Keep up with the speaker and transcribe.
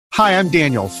Hi, I'm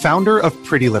Daniel, founder of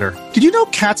Pretty Litter. Did you know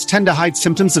cats tend to hide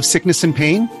symptoms of sickness and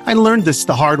pain? I learned this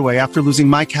the hard way after losing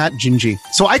my cat, Gingy.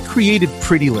 So I created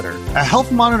Pretty Litter, a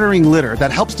health monitoring litter that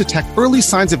helps detect early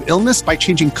signs of illness by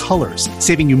changing colors,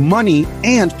 saving you money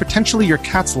and potentially your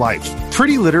cat's life.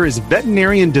 Pretty Litter is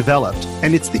veterinarian developed,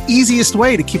 and it's the easiest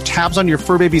way to keep tabs on your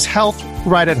fur baby's health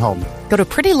right at home. Go to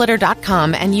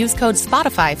prettylitter.com and use code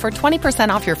SPOTIFY for 20%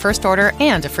 off your first order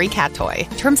and a free cat toy.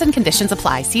 Terms and conditions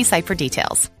apply. See site for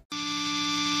details.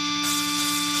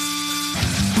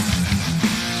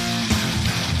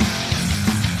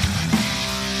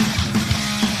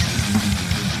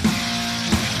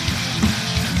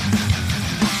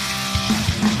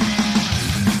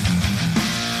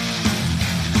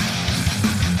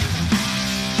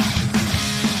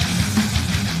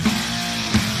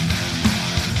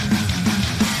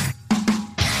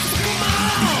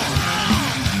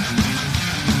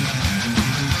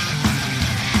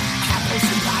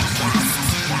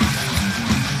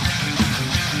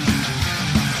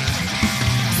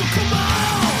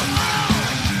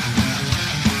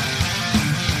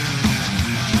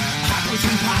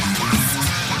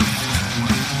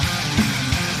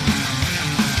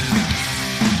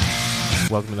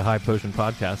 Welcome to the High Potion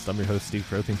Podcast. I'm your host, Steve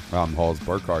Protein. I'm Halls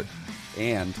Burkhart.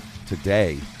 And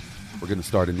today, we're going to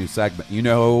start a new segment. You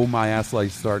know my ass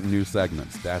likes starting new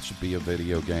segments. That should be a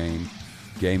video game,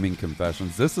 gaming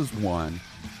confessions. This is one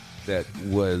that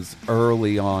was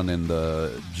early on in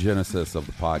the genesis of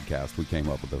the podcast. We came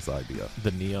up with this idea.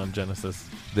 The neon genesis.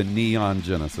 The neon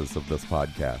genesis of this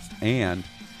podcast. And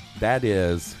that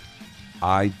is,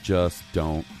 I just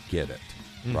don't get it.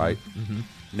 Right? Mm-hmm.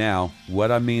 Now,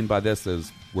 what I mean by this is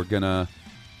we're gonna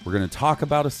talk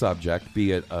about a subject,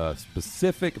 be it a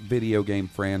specific video game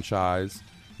franchise,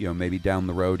 you know, maybe down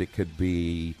the road it could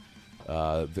be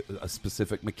a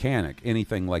specific mechanic,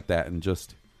 anything like that, and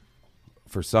just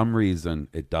for some reason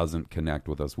it doesn't connect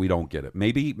with us. We don't get it.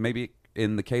 Maybe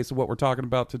in the case of what we're talking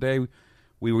about today,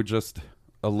 we were just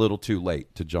a little too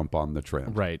late to jump on the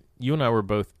trend. Right. You and I were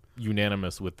both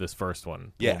unanimous with this first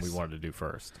one. Yes. One we wanted to do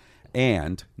first.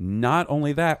 And not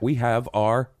only that, we have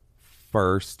our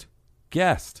first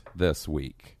guest this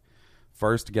week.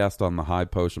 First guest on the High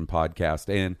Potion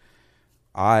Podcast. And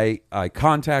I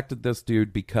contacted this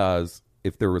dude because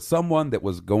if there was someone that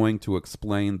was going to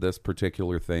explain this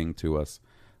particular thing to us,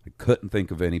 I couldn't think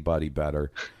of anybody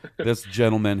better. This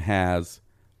gentleman has,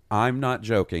 I'm not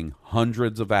joking,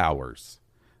 hundreds of hours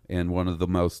in one of the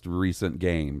most recent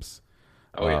games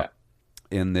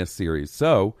in this series.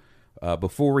 So,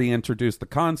 before we introduce the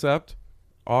concept,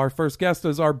 our first guest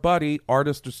is our buddy,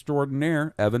 artist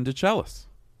extraordinaire, Evan DeChellis.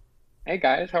 Hey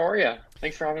guys, how are you?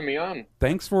 Thanks for having me on.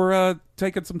 Thanks for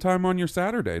taking some time on your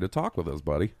Saturday to talk with us,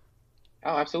 buddy.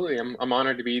 Oh, absolutely. I'm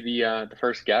honored to be the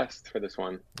first guest for this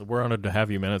one. We're honored to have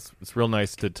you, man. It's real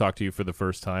nice to talk to you for the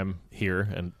first time here,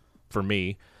 and for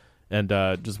me. And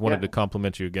just wanted to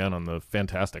compliment you again on the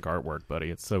fantastic artwork, buddy.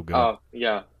 It's so good. Oh,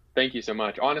 yeah. Thank you so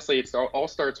much. Honestly, it all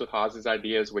starts with Haz's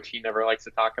ideas, which he never likes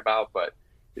to talk about, but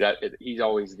he's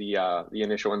always the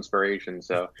initial inspiration,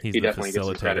 so He's he the definitely gets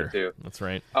some credit too. That's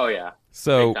right. Oh yeah.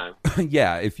 So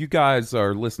yeah, if you guys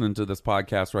are listening to this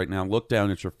podcast right now, look down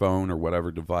at your phone or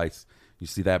whatever device. You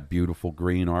see that beautiful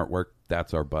green artwork?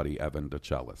 That's our buddy Evan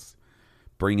DeChellis,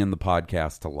 bringing the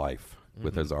podcast to life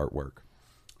with his artwork.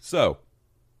 So,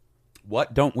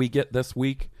 what don't we get this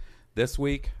week? This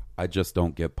week, I just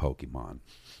don't get Pokemon.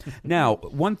 Now,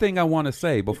 one thing I want to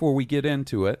say before we get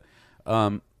into it,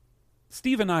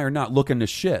 Steve and I are not looking to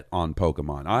shit on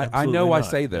Pokemon. I know not. I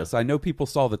say this. I know people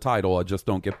saw the title, I just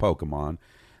don't get Pokemon.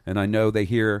 And I know they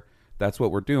hear that's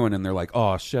what we're doing, and they're like,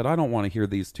 oh, shit, I don't want to hear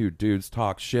these two dudes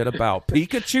talk shit about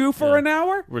Pikachu for an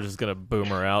hour. We're just going to boom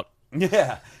her out.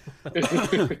 Yeah.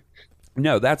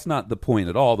 No, that's not the point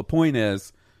at all. The point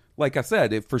is, like I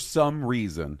said, if for some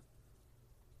reason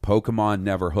Pokemon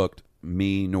never hooked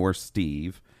me nor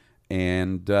Steve,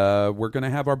 and we're going to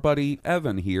have our buddy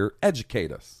Evan here educate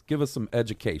us, give us some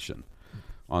education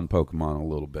on Pokemon a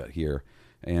little bit here,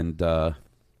 and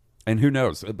who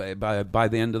knows, by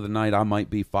the end of the night I might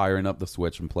be firing up the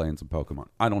Switch and playing some Pokemon.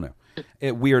 I don't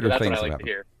know. Weirder that's things what I like happen.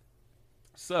 to hear.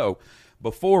 So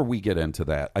before we get into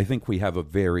that, I think we have a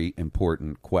very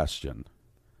important question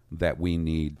that we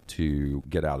need to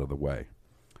get out of the way.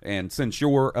 And since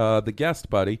you're the guest,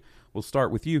 buddy, we'll start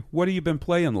with you. What have you been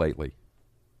playing lately?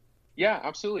 Yeah,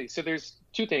 absolutely. So there's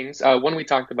two things. One we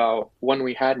talked about, one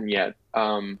we hadn't yet.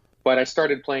 But I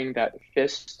started playing that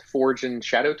Fist Forge and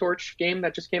Shadow Torch game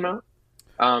that just came out.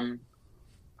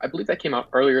 I believe that came out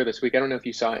earlier this week. I don't know if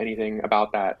you saw anything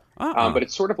about that. But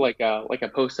it's sort of like a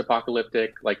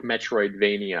post-apocalyptic, like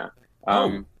Metroidvania.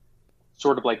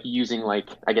 sort of like using like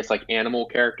I guess like animal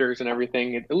characters and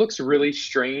everything. It looks really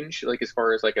strange, like as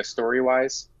far as like a story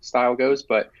wise style goes,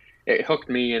 but it hooked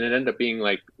me and it ended up being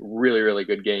like really really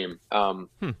good game. I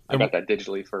got that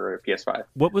digitally for PS5.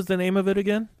 What was the name of it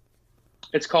again?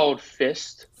 It's called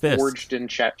Fist. Forged in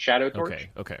Shadow Torch.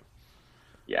 Okay.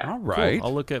 Yeah. All right. Cool.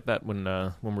 I'll look at that when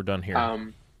we're done here.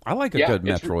 I like a good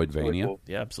Metroidvania. Really cool.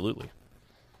 Yeah, absolutely.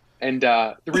 And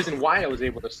the reason why I was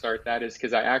able to start that is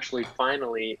because I actually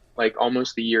finally, like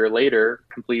almost a year later,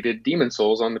 completed Demon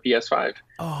Souls on the PS5.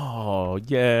 Oh,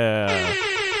 yeah.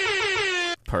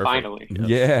 Perfect. Finally. Yes.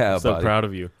 Yeah, So buddy. proud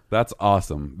of you. That's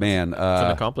awesome, man. It's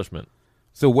an accomplishment.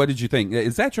 So what did you think?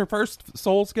 Is that your first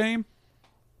Souls game?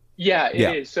 Yeah,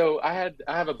 it is. So I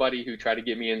have a buddy who tried to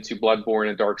get me into Bloodborne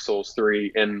and Dark Souls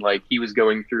 3, and like he was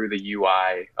going through the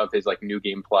UI of his like New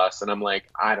Game Plus, and I'm like,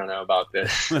 I don't know about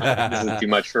this. This is too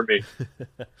much for me.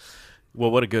 Well,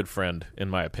 what a good friend, in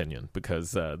my opinion,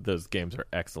 because those games are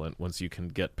excellent once you can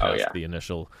get past the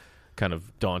initial kind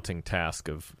of daunting task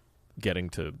of getting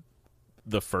to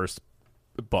the first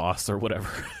boss or whatever.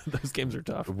 Those games are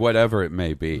tough. Whatever it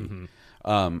may be.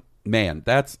 Man,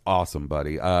 that's awesome,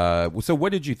 buddy. So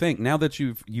what did you think? Now that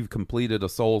you've completed a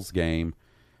Souls game,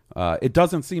 it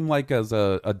doesn't seem like as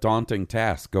a daunting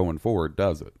task going forward,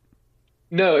 does it?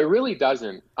 No, it really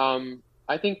doesn't.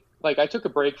 I think like I took a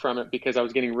break from it because I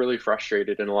was getting really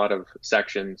frustrated in a lot of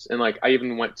sections, and like I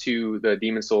even went to the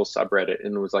Demon Souls subreddit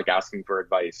and was like asking for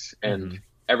advice, and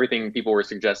everything people were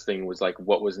suggesting was like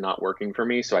what was not working for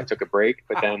me. So I took a break,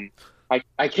 but then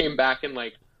I came back and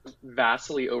like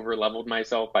vastly over leveled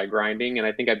myself by grinding, and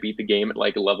I think I beat the game at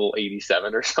like level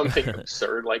 87 or something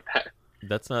absurd like that.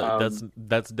 That's not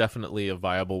that's definitely a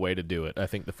viable way to do it. I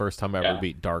think the first time I ever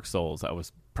beat Dark Souls, I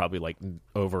was probably like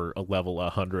over a level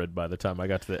 100 by the time I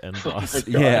got to the end boss.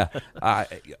 Yeah,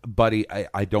 buddy,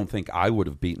 I don't think I would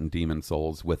have beaten Demon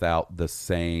Souls without the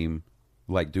same,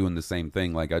 like doing the same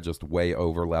thing. Like I just way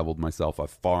over leveled myself. I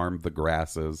farmed the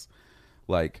grasses.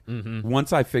 Like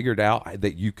once I figured out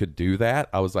that you could do that,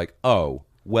 I was like, oh,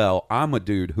 well, I'm a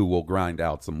dude who will grind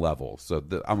out some levels. So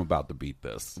I'm about to beat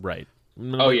this. Right.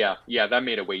 Oh yeah, that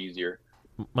made it way easier.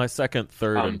 My second,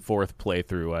 third, and fourth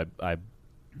playthrough, I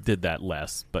did that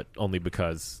less, but only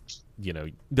because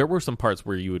there were some parts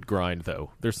where you would grind.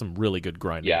 Though there's some really good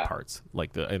grinding parts,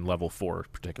 like in level 4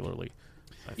 particularly.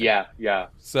 Yeah.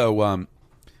 So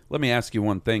let me ask you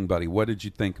one thing, buddy. What did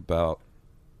you think about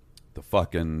the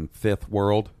fucking fifth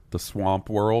world, the swamp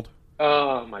world?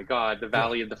 Oh my god, the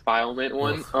Valley of Defilement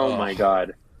one. Oh my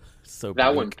god. So that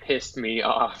bleak. one pissed me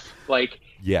off. Like,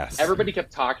 yes, everybody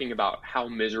kept talking about how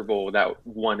miserable that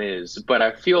one is, but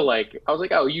I feel like I was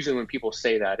like, oh, usually when people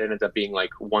say that, it ends up being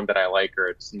like one that I like, or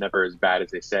it's never as bad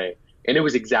as they say. And it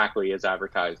was exactly as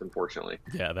advertised, unfortunately.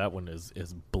 Yeah, that one is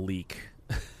bleak.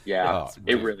 Yeah,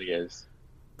 it really is.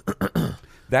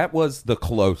 That was the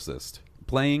closest.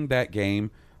 Playing that game,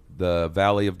 the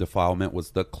Valley of Defilement,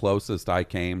 was the closest I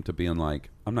came to being like,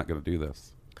 I'm not going to do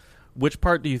this. Which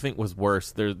part do you think was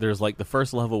worse? There's like the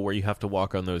first level where you have to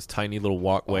walk on those tiny little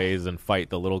walkways and fight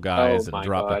the little guys and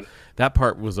drop them. That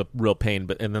part was a real pain.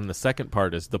 And then the second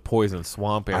part is the poison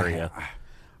swamp area.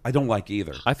 I don't like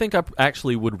either. I think I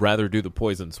actually would rather do the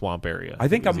poison swamp area. I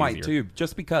think I might too,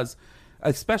 just because,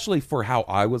 especially for how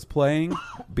I was playing,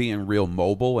 being real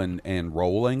mobile and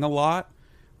rolling a lot,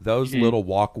 those little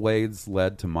walkways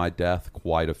led to my death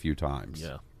quite a few times.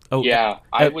 Yeah. Oh, yeah,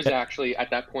 I was actually, at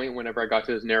that point, whenever I got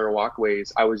to those narrow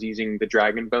walkways, I was using the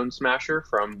Dragon Bone Smasher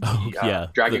from the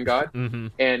Dragon God,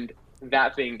 and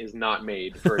that thing is not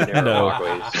made for narrow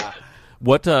walkways.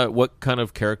 What kind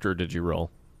of character did you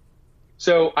roll?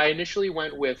 So I initially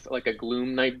went with like a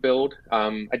Gloom Knight build.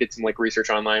 I did some like research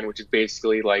online, which is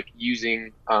basically like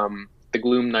using the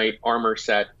Gloom Knight armor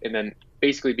set and then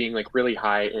basically being like really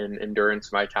high in endurance,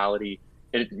 vitality,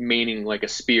 and maining like a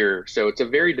spear. So it's a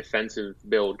very defensive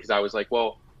build because I was like,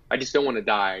 well, I just don't want to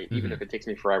die, even if it takes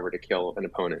me forever to kill an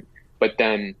opponent. But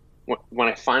then when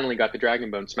I finally got the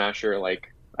Dragon Bone Smasher,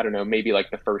 like, I don't know, maybe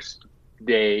like the first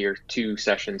day or 2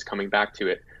 sessions coming back to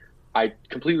it, I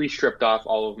completely stripped off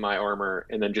all of my armor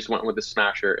and then just went with the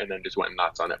Smasher and then just went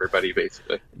nuts on everybody,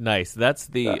 basically. Nice. That's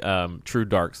the true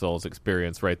Dark Souls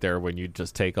experience right there, when you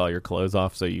just take all your clothes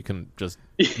off so you can just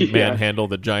manhandle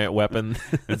the giant weapon.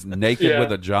 It's naked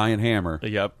with a giant hammer.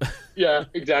 Yep. Yeah,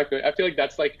 exactly. I feel like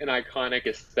that's like an iconic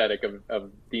aesthetic of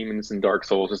demons and Dark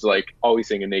Souls, is like always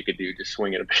seeing a naked dude just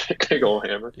swinging a big old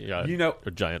hammer. Yeah,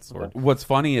 a giant sword. What's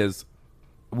funny is,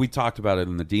 we talked about it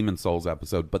in the Demon Souls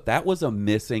episode, but that was a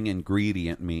missing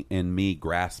ingredient in me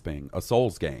grasping a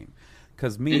Souls game.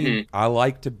 Because I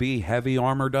like to be heavy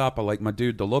armored up. I like my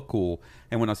dude to look cool.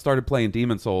 And when I started playing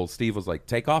Demon Souls, Steve was like,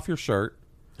 take off your shirt,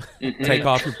 Take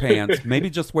off your pants. Maybe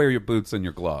just wear your boots and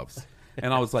your gloves.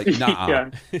 And I was like, nah. Yeah.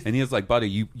 And he was like,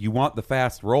 buddy, you want the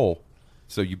fast roll,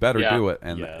 so you better do it.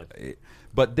 And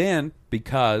but then,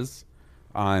 because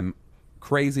I'm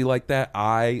crazy like that,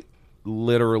 I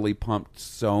literally pumped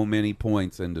so many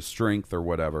points into strength or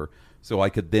whatever, so I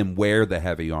could then wear the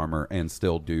heavy armor and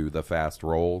still do the fast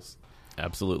rolls.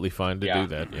 Absolutely fine to do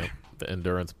that. Yeah, the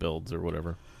endurance builds or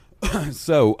whatever.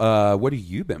 So, what have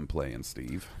you been playing,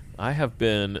 Steve? I have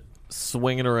been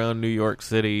swinging around New York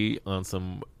City on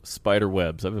some spider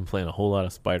webs. I've been playing a whole lot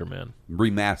of Spider-Man.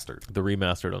 Remastered. The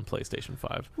remastered on PlayStation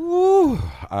 5. Ooh,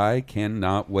 I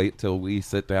cannot wait till we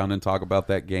sit down and talk about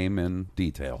that game in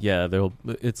detail. Yeah,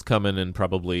 it's coming in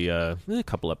probably a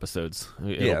couple episodes.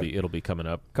 It'll be coming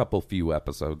up. Few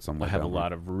episodes. I have a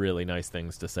lot of really nice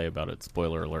things to say about it.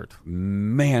 Spoiler alert.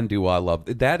 Man, do I love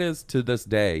it. That is, to this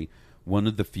day, one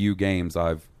of the few games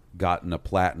I've gotten a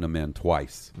platinum in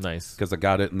twice. Nice. Because I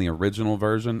got it in the original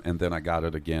version, and then I got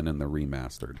it again in the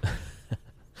remastered.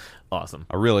 Awesome.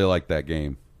 I really like that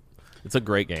game. It's a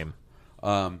great game.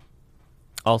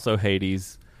 Also,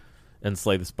 Hades and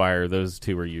Slay the Spire, those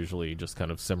two are usually just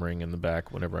kind of simmering in the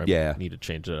back whenever I need to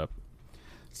change it up.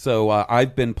 So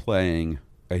I've been playing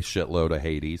a shitload of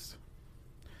Hades.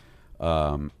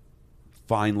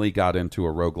 Finally got into a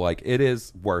roguelike. It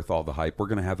is worth all the hype. We're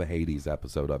going to have a Hades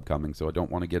episode upcoming, so I don't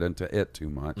want to get into it too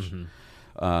much.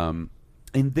 Mm-hmm.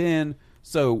 And then,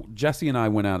 so Jesse and I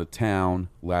went out of town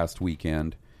last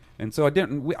weekend, and so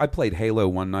I played Halo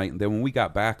one night, and then when we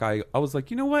got back, I was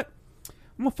like, you know what?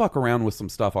 I'm going to fuck around with some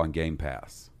stuff on Game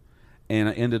Pass. And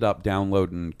I ended up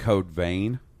downloading Code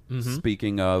Vein,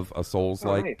 speaking of a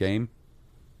Souls-like game.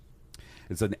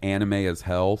 It's an anime as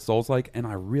hell Souls-like, and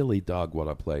I really dug what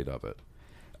I played of it.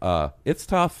 It's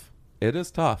tough. It is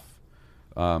tough,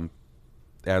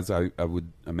 as I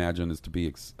would imagine is to be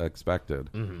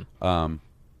expected. Mm-hmm.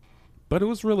 But it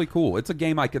was really cool. It's a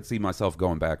game I could see myself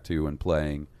going back to and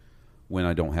playing when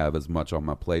I don't have as much on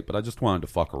my plate. But I just wanted to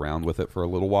fuck around with it for a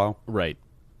little while. Right.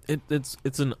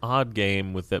 It's an odd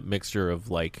game with that mixture of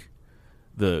like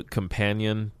the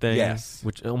companion thing,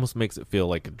 which almost makes it feel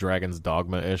like Dragon's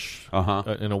Dogma-ish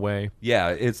in a way. Yeah,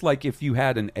 it's like if you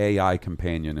had an AI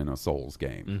companion in a Souls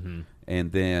game,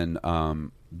 and then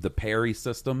the parry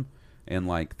system, and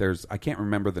like I can't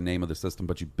remember the name of the system,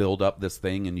 but you build up this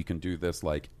thing and you can do this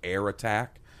like air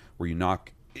attack where you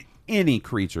knock any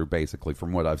creature basically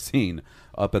from what I've seen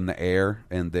up in the air,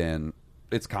 and then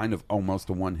it's kind of almost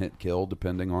a one-hit kill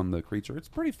depending on the creature. It's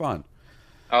pretty fun.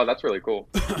 Oh, that's really cool.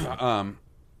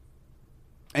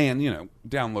 And,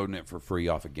 downloading it for free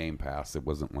off of Game Pass, it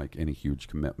wasn't like any huge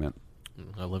commitment.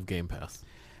 I love Game Pass.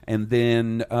 And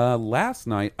then last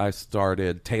night I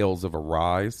started Tales of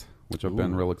Arise, which I've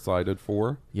been real excited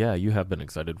for. Yeah, you have been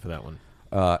excited for that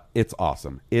one. It's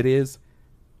awesome. It is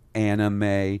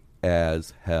anime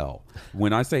as hell.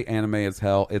 When I say anime as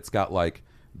hell, it's got like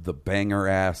the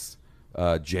banger-ass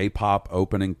J-pop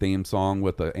opening theme song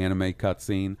with the anime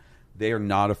cutscene. They are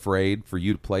not afraid for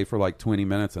you to play for like 20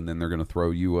 minutes, and then they're going to throw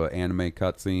you an anime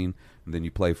cutscene, and then you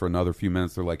play for another few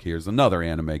minutes. They're like, here's another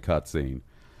anime cutscene.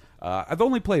 I've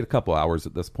only played a couple hours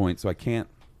at this point, so I can't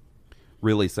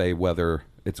really say whether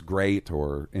it's great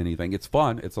or anything. It's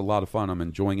fun. It's a lot of fun. I'm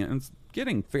enjoying it, and it's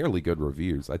getting fairly good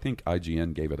reviews. I think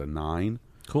IGN gave it a 9.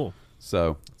 Cool.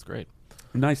 So that's great.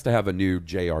 Nice to have a new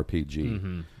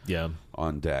JRPG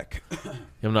on deck.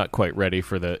 I'm not quite ready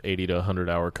for the 80 to 100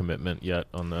 hour commitment yet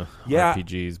on the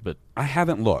RPGs, but I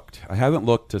haven't looked. I haven't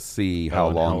looked to see how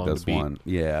long this one.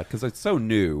 Yeah, because it's so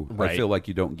new. Right. I feel like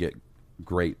you don't get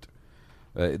great.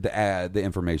 The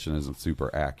information isn't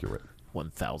super accurate.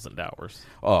 1,000 hours.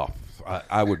 Oh,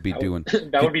 I would be doing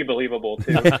that. Would be believable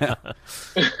too.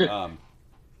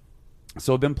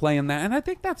 So I've been playing that, and I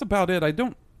think that's about it.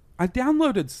 I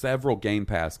downloaded several Game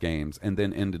Pass games and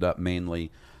then ended up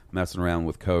mainly messing around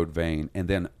with Code Vein. And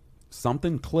then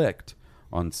something clicked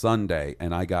on Sunday,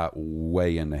 and I got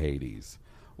way into Hades.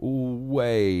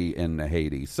 Way into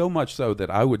Hades. So much so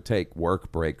that I would take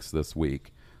work breaks this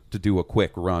week to do a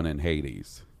quick run in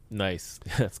Hades. Nice.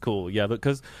 That's cool. Yeah,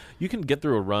 because you can get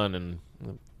through a run in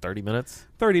 30 minutes.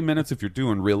 30 minutes if you're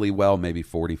doing really well, maybe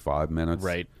 45 minutes.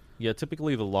 Right. Yeah,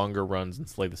 typically the longer runs in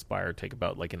Slay the Spire take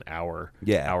about like an hour,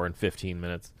 hour and 15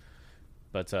 minutes.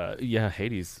 But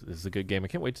Hades is a good game. I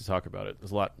can't wait to talk about it.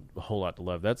 There's a whole lot to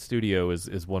love. That studio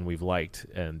is one we've liked,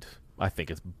 and I think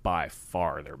it's by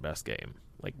far their best game,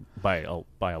 like by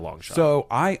a long shot. So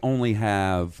I only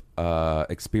have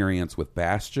experience with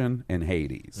Bastion and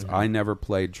Hades. I never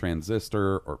played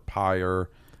Transistor or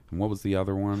Pyre. And what was the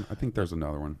other one? I think there's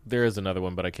another one. There is another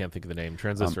one, but I can't think of the name.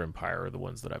 Transistor and Pyre are the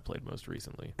ones that I played most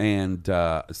recently. And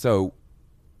so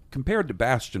compared to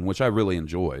Bastion, which I really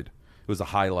enjoyed. It was a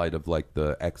highlight of like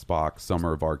the Xbox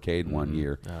Summer of Arcade one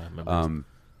year.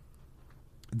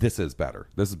 This is better.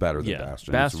 This is better than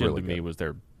Bastion. Bastion really to me was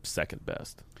their second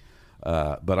best.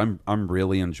 But I'm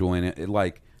really enjoying it.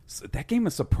 That game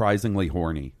is surprisingly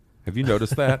horny. Have you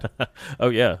noticed that? Oh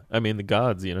yeah, I mean the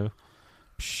gods, you know.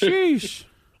 Sheesh.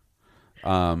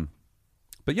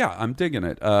 But yeah, I'm digging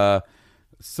it.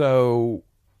 So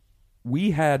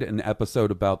we had an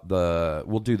episode about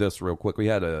we'll do this real quick. We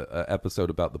had a episode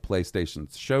about the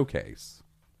PlayStation Showcase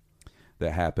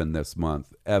that happened this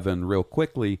month. Evan, real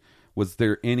quickly, was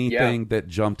there anything that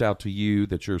jumped out to you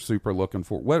that you're super looking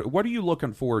for? What are you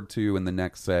looking forward to in the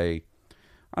next, say,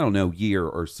 I don't know, year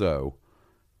or so?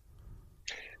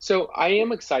 So I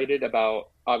am excited about,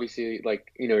 obviously,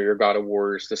 like, you know, your God of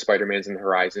Wars, the Spider-Mans and the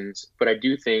Horizons, but I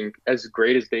do think as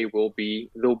great as they will be,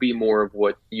 there'll be more of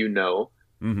what you know.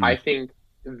 Mm-hmm. I think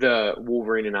the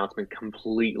Wolverine announcement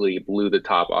completely blew the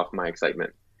top off my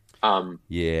excitement.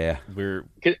 Yeah. I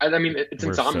mean, it's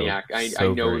Insomniac. I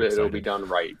know that it'll be done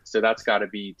right. So that's got to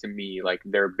be, to me, like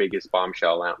their biggest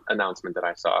bombshell announcement that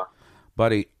I saw.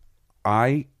 Buddy,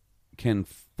 I can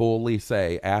fully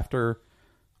say after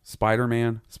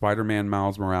Spider-Man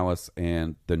Miles Morales,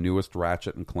 and the newest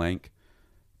Ratchet and Clank,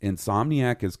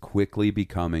 Insomniac is quickly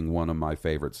becoming one of my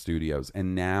favorite studios.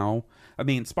 And now, I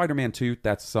mean, Spider-Man 2,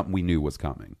 that's something we knew was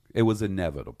coming. It was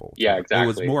inevitable. Yeah, exactly. It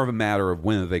was more of a matter of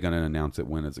when are they going to announce it,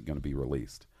 when is it going to be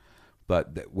released.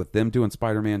 But with them doing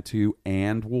Spider-Man 2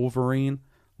 and Wolverine,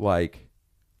 like,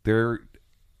 they're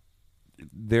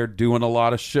doing a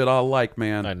lot of shit I like,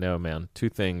 man. I know, man. Two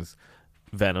things.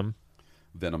 Venom.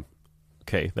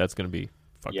 Okay, that's going to be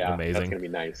fucking amazing. That's going to be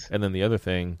nice. And then the other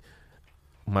thing,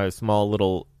 my small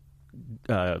little...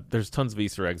 there's tons of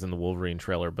Easter eggs in the Wolverine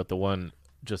trailer, but the one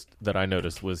just that I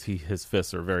noticed was his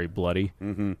fists are very bloody.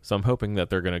 Mm-hmm. So I'm hoping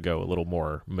that they're going to go a little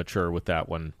more mature with that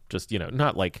one. Just, you know,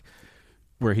 not like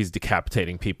where he's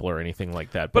decapitating people or anything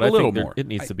like that. But a I little think more. It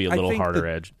needs to be a little harder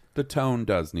edged. The tone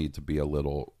does need to be a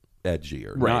little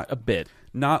edgier. Right, a bit.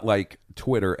 Not like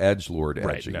Twitter edgelord edgy.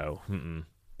 Right, no. Mm-mm.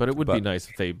 But it would be nice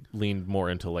if they leaned more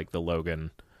into like the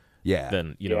Logan. Yeah.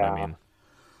 Then, you know what I mean?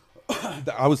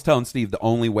 I was telling Steve the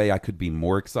only way I could be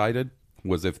more excited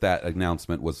was if that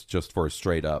announcement was just for a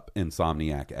straight up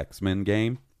Insomniac X-Men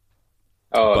game.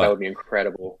 Oh, that would be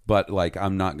incredible. But like,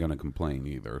 I'm not going to complain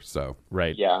either. So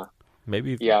right. Yeah.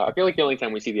 Maybe. Yeah, I feel like the only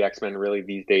time we see the X-Men really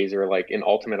these days are like in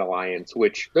Ultimate Alliance,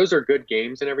 which those are good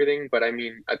games and everything. But I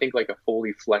mean, I think like a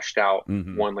fully fleshed out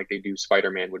one like they do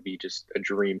Spider-Man would be just a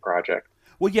dream project.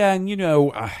 Well, yeah, and you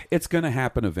know, it's going to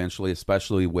happen eventually,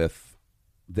 especially with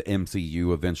the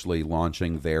MCU eventually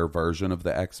launching their version of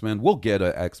the X-Men. We'll get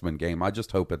an X-Men game. I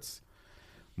just hope it's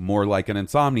more like an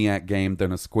Insomniac game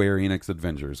than a Square Enix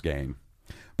Avengers game.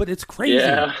 But it's crazy.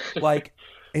 Yeah. Like,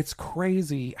 it's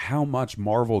crazy how much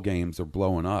Marvel games are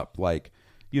blowing up. Like,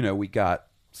 you know, we got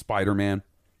Spider-Man,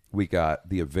 we got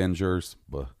the Avengers,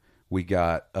 we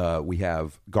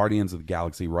have Guardians of the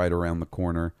Galaxy right around the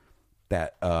corner.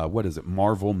 That what is it?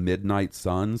 Marvel Midnight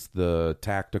Suns, the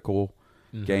tactical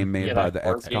game made by the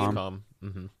XCOM.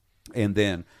 Mm-hmm. And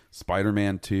then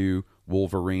Spider-Man 2,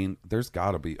 Wolverine. There's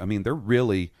got to be. I mean,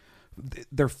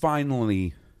 they're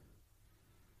finally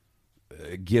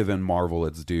giving Marvel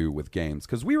its due with games,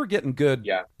 because we were getting good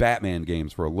Batman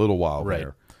games for a little while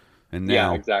there, and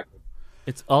now exactly.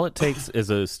 It's all it takes is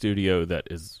a studio that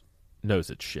knows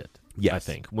its shit. Yes. I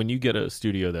think when you get a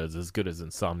studio that is as good as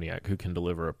Insomniac, who can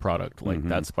deliver a product like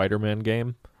that Spider-Man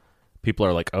game, people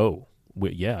are like, "Oh,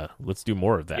 let's do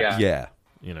more of that." Yeah.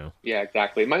 You know. Yeah,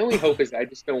 exactly. My only hope is I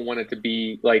just don't want it to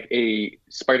be like a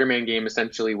Spider-Man game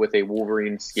essentially with a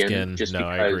Wolverine skin just because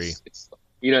I agree. It's,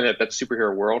 you know, that's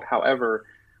superhero world. However,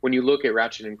 when you look at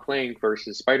Ratchet and Clank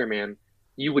versus Spider-Man,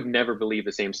 you would never believe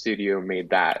the same studio made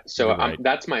that. So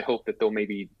that's my hope, that they'll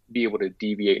maybe be able to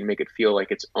deviate and make it feel like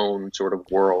its own sort of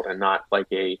world and not like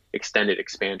a extended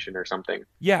expansion or something.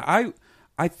 Yeah,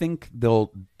 I think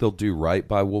they'll do right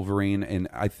by Wolverine, and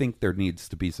I think there needs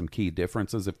to be some key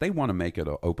differences. If they want to make it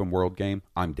an open world game,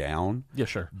 I'm down. Yeah,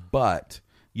 sure. But,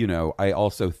 you know, I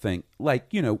also think, like,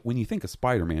 you know, when you think of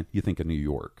Spider-Man, you think of New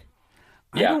York.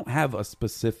 Yeah. I don't have a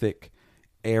specific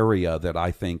area that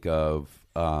I think of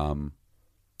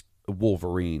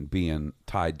Wolverine being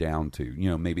tied down to, you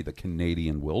know, maybe the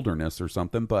Canadian wilderness or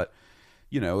something, but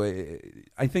you know,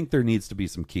 I think there needs to be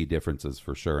some key differences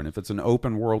for sure. And if it's an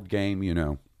open world game, you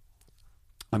know,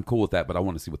 I'm cool with that, but I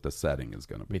want to see what the setting is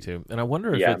going to be. Me too. And I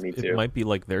wonder if it might be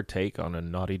like their take on a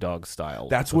Naughty Dog style.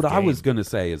 That's what I was going to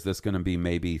say. Is this going to be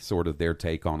maybe sort of their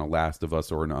take on a Last of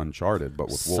Us or an Uncharted, but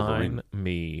with Wolverine? Sign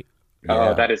me.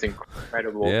 Oh, that is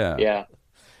incredible. Yeah.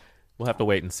 We'll have to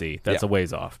wait and see. That's a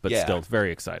ways off, but still, it's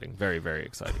very exciting. Very, very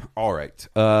exciting. All right.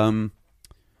 All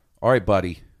right,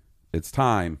 buddy. It's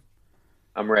time.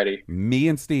 I'm ready. Me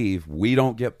and Steve, we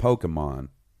don't get Pokemon.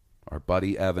 Our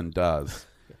buddy Evan does.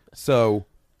 So,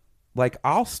 like,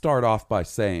 I'll start off by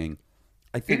saying,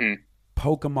 I think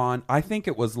Pokemon, I think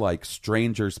it was like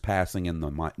strangers passing in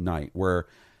the night, where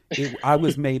I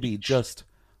was maybe just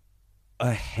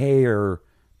a hair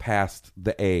past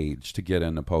the age to get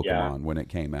into Pokemon when it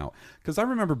came out. Because I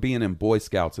remember being in Boy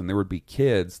Scouts, and there would be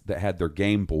kids that had their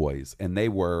Game Boys, and they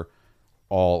were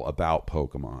all about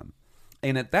Pokemon.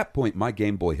 And at that point, my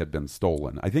Game Boy had been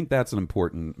stolen. I think that's an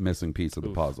important missing piece of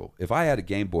the puzzle. If I had a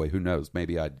Game Boy, who knows?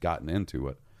 Maybe I'd gotten into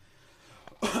it.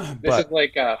 This is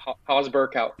like Haas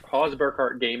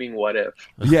Burkhardt gaming. What if?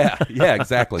 Yeah,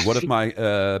 exactly. What if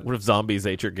what if zombies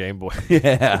ate your Game Boy?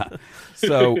 Yeah.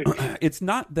 So it's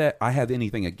not that I have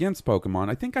anything against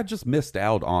Pokemon. I think I just missed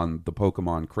out on the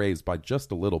Pokemon craze by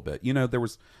just a little bit. You know, there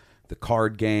was the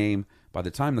card game. By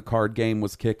the time the card game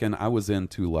was kicking, I was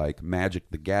into like Magic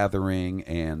the Gathering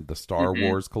and the Star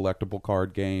Wars collectible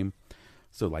card game.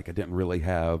 So like I didn't really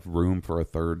have room for a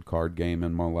third card game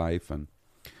in my life, and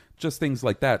just things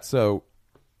like that. So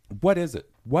what is it?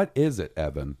 What is it,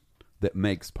 Evan, that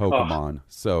makes Pokemon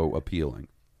so appealing?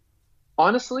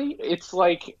 Honestly, it's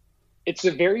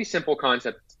a very simple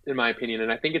concept in my opinion,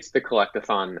 and I think it's the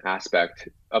collectathon aspect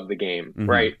of the game,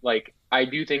 right? Like, I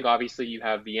do think obviously you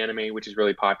have the anime, which is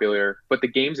really popular, but the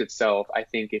games itself, I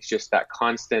think it's just that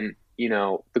constant, you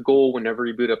know, the goal whenever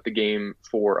you boot up the game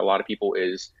for a lot of people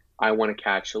is, I want to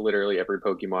catch literally every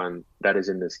Pokemon that is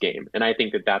in this game. And I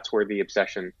think that that's where the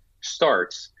obsession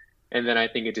starts. And then I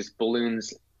think it just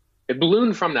balloons. It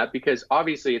ballooned from that because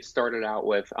obviously it started out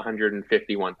with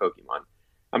 151 Pokemon.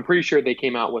 I'm pretty sure they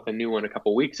came out with a new one a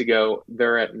couple weeks ago.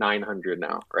 They're at 900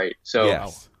 now, right?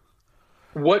 So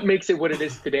what makes it what it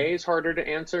is today is harder to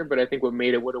answer, but I think what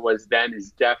made it what it was then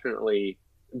is definitely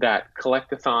that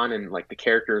collectathon and like the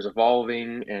characters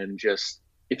evolving, and just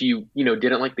if you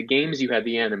didn't like the games, you had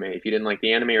the anime. If you didn't like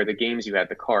the anime or the games, you had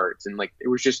the cards, and like it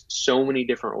was just so many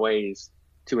different ways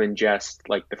to ingest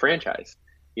like the franchise,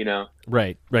 you know?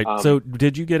 Right. So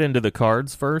did you get into the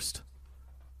cards first?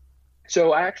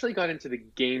 So I actually got into the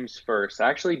games first. I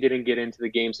actually didn't get into the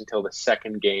games until the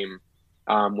second game,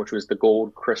 which was the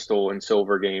Gold, Crystal, and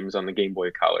Silver games on the Game Boy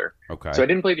Color. Okay. So I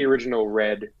didn't play the original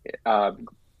Red,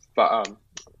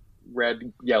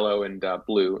 Yellow, and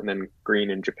Blue, and then Green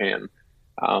in Japan.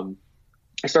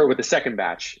 I started with the second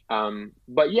batch.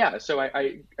 But yeah, so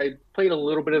I played a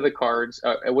little bit of the cards.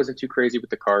 I wasn't too crazy with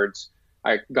the cards.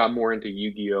 I got more into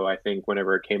Yu-Gi-Oh! I think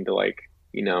whenever it came to like,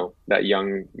 that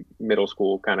young middle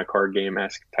school kind of card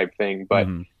game-esque type thing. But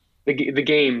the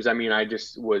games, I mean, I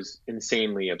just was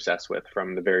insanely obsessed with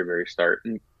from the very, very start.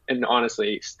 And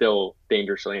honestly, still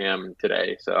dangerously am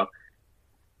today. So,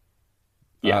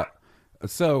 yeah.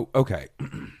 Okay.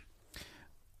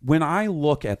 When I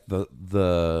look at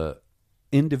the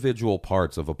individual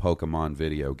parts of a Pokemon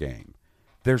video game,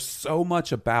 there's so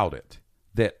much about it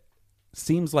that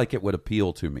seems like it would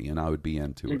appeal to me and I would be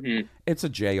into it. It's a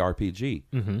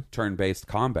JRPG, turn-based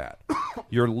combat.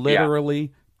 You're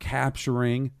literally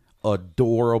capturing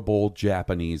adorable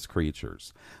Japanese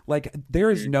creatures. Like, there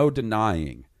is no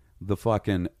denying the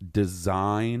fucking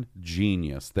design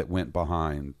genius that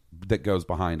goes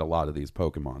behind a lot of these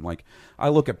Pokemon. Like, I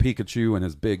look at Pikachu and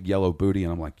his big yellow booty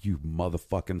and I'm like, you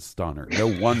motherfucking stunner. No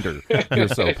wonder you're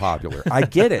so popular. I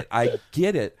get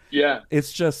it. Yeah.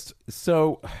 It's just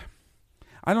so,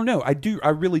 I don't know. I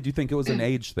really do think it was an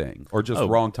age thing, or just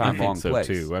wrong time, wrong place.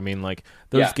 Too. I mean, like,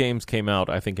 those games came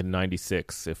out, I think, in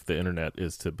 '96, if the internet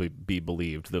is to be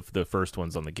believed. The first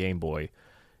ones on the Game Boy,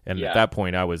 and at that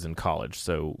point, I was in college,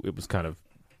 so it was kind of.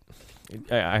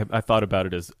 I thought about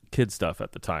it as kid stuff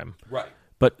at the time, right?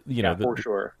 But for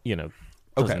sure,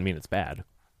 doesn't mean it's bad.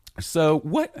 So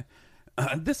what?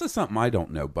 This is something I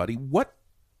don't know, buddy. What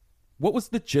was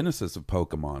the genesis of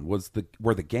Pokemon?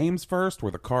 Were the games first? Were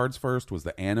the cards first? Was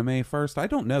the anime first? I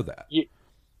don't know that.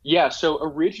 Yeah. So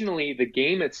originally, the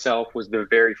game itself was the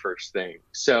very first thing.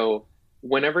 So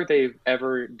whenever they've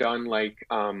ever done like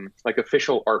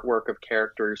official artwork of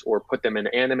characters or put them in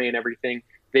anime and everything,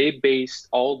 they based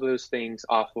all those things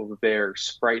off of their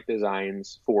sprite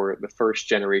designs for the first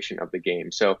generation of the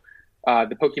game. So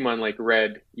the Pokemon like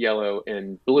Red, Yellow,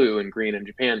 and Blue, and Green in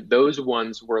Japan, those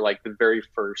ones were like the very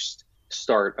first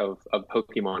start of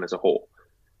Pokemon as a whole.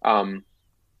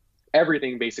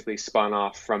 Everything basically spun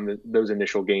off from those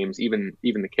initial games, even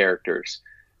the characters.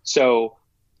 So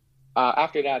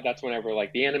after that, that's whenever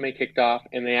like the anime kicked off,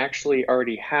 and they actually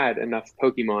already had enough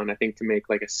Pokemon, I think, to make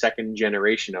like a second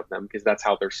generation of them, because that's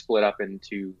how they're split up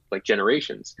into like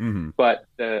generations. Mm-hmm. But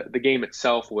the game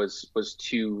itself was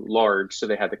too large, so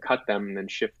they had to cut them and then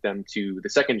shift them to the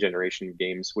second generation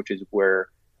games, which is where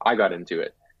I got into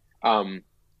it.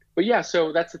 But yeah,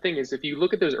 so that's the thing, is if you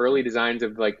look at those early designs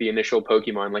of like the initial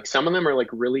Pokemon, like some of them are like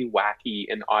really wacky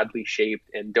and oddly shaped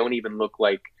and don't even look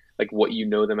like what you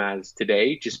know them as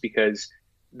today, just because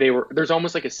there's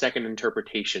almost like a second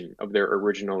interpretation of their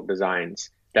original designs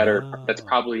that's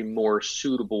probably more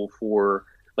suitable for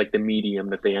like the medium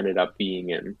that they ended up being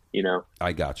in, you know?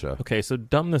 I gotcha. Okay, so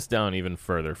dumb this down even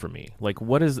further for me. Like,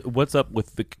 what's up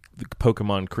with the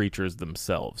Pokemon creatures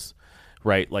themselves?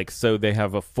 Right, like, so they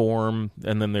have a form,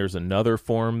 and then there's another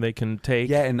form they can take.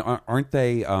 Yeah, and aren't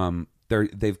they?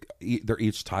 They're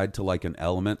each tied to like an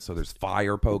element. So there's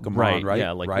fire Pokemon, right?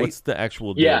 Yeah, like right? What's the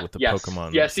actual deal with the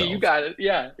Pokemon? Yeah, themselves? see, you got it.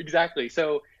 Yeah, exactly.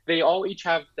 So they all each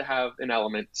have to have an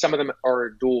element. Some of them are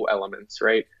dual elements,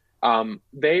 right?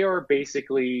 They are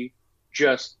basically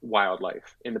just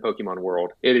wildlife in the Pokemon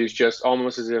world. It is just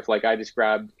almost as if like I just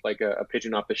grabbed like a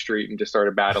pigeon off the street and just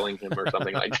started battling him or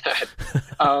something like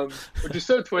that, which is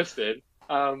so twisted.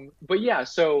 But yeah,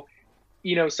 so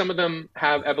you know, some of them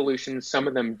have evolutions, some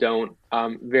of them don't.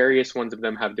 Various ones of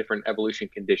them have different evolution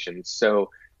conditions, so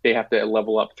they have to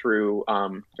level up through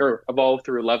or evolve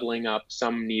through leveling up.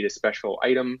 Some need a special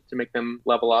item to make them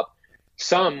level up.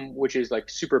 Some, which is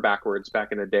like super backwards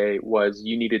back in the day, was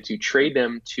you needed to trade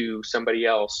them to somebody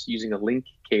else using a link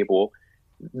cable.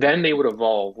 Then they would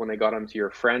evolve when they got onto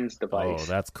your friend's device. Oh,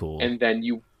 that's cool. And then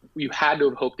you had to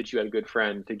hope that you had a good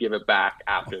friend to give it back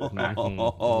after the fact. A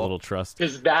little trust.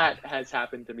 Because that has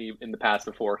happened to me in the past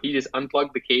before. He just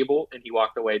unplugged the cable and he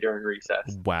walked away during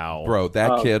recess. Wow. Bro,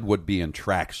 that kid would be in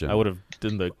traction. I would have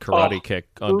done the karate kick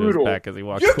onto his back as he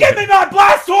walked away. You give me my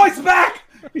Blastoise back!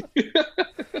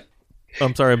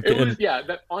 I'm sorry.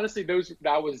 Honestly,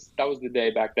 that was the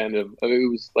day back then it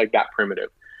was like that primitive.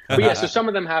 But yeah, so some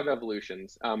of them have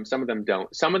evolutions. Some of them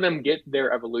don't. Some of them get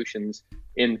their evolutions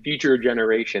in future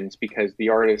generations because the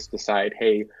artists decide,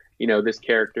 hey, you know, this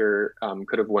character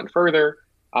could have went further.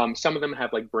 Some of them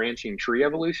have like branching tree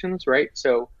evolutions, right?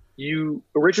 So you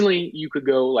could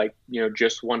go like, you know,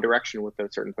 just one direction with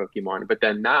a certain Pokemon, but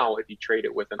then now if you trade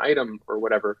it with an item or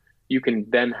whatever, you can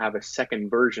then have a second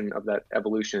version of that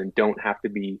evolution and don't have to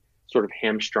be sort of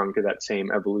hamstrung to that same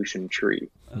evolution tree.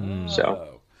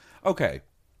 So, okay.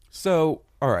 So,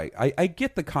 all right, I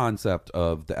get the concept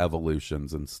of the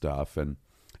evolutions and stuff, and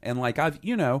like I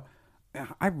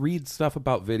read stuff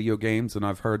about video games, and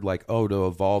I've heard like, oh, to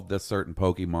evolve this certain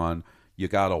Pokemon, you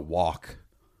gotta walk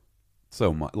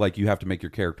so much, like you have to make your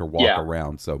character walk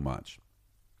around so much,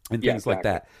 and things like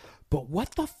that. But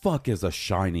what the fuck is a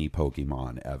shiny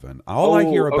Pokemon, Evan? All I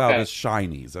hear about is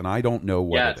shinies, and I don't know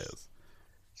what it is.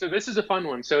 So this is a fun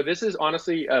one. So this is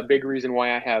honestly a big reason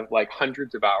why I have like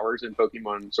hundreds of hours in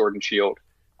Pokemon Sword and Shield.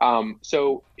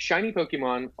 So shiny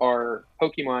Pokemon are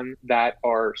Pokemon that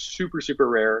are super, super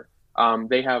rare.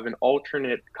 They have an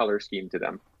alternate color scheme to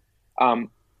them.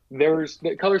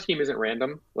 The color scheme isn't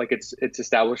random. Like it's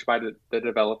established by the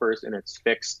developers and it's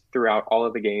fixed throughout all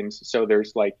of the games. So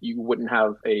there's like, you wouldn't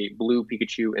have a blue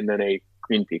Pikachu and then a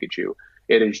green Pikachu.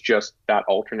 It is just that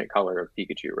alternate color of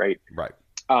Pikachu, right? Right.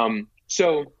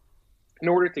 So in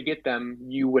order to get them,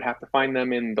 you would have to find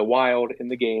them in the wild in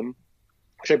the game,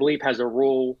 which I believe has a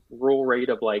roll rate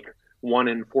of like 1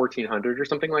 in 1,400 or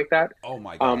something like that. Oh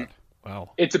my God.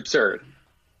 Wow. It's absurd.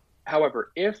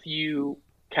 However, if you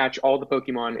catch all the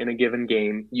Pokemon in a given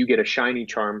game, you get a shiny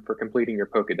charm for completing your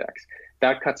Pokedex.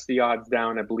 That cuts the odds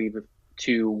down, I believe,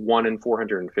 to 1 in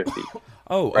 450.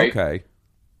 Oh, right? Okay.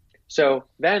 So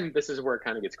then this is where it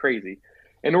kind of gets crazy.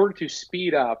 In order to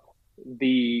speed up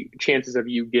the chances of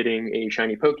you getting a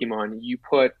shiny Pokemon, you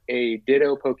put a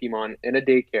Ditto Pokemon in a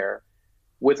daycare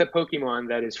with a Pokemon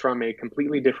that is from a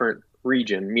completely different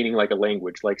region, meaning like a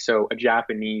language. Like, so a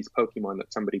Japanese Pokemon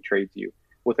that somebody trades you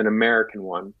with an American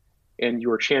one. And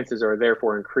your chances are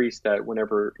therefore increased that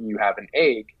whenever you have an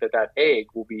egg, that egg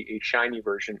will be a shiny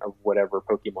version of whatever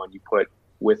Pokemon you put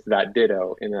with that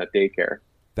Ditto in that daycare.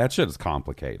 That shit is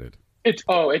complicated. It's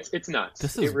nuts.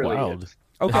 This is really wild. is.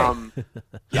 Okay.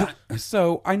 Yeah.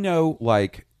 So I know,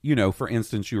 like, you know, for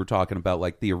instance, you were talking about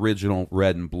like the original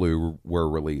Red and Blue were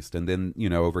released. And then, you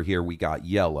know, over here we got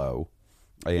Yellow.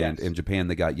 And in Japan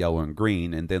they got Yellow and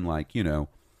Green. And then, like, you know,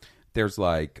 there's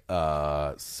like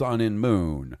Sun and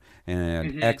Moon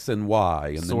and X and Y.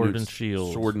 And Sword and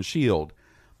Shield. Sword and Shield.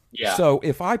 Yeah. So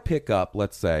if I pick up,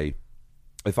 let's say,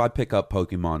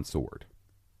 Pokemon Sword,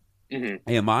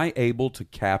 am I able to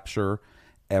capture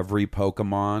every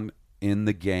Pokemon in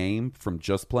the game from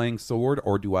just playing Sword,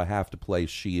 or do I have to play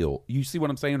Shield? You see what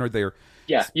I'm saying? Or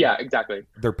yeah, exactly.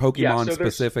 They're Pokemon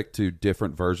specific to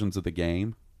different versions of the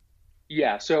game.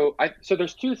 Yeah, so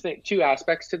there's two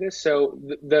aspects to this. So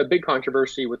the big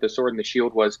controversy with the Sword and the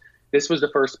Shield was this was the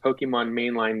first Pokemon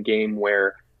mainline game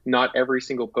where not every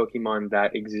single Pokemon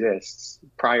that exists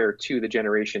prior to the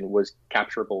generation was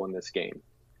capturable in this game.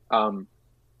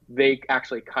 They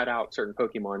actually cut out certain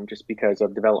Pokemon just because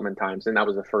of development times, and that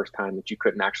was the first time that you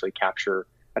couldn't actually capture,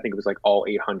 I think it was like all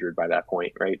 800 by that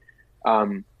point, right?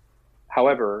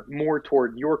 However, more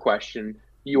toward your question,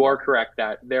 you are correct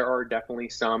that there are definitely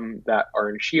some that are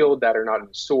in Shield that are not in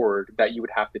Sword that you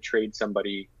would have to trade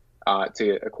somebody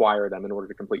to acquire them in order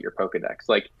to complete your Pokedex.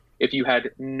 Like if you had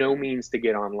no means to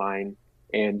get online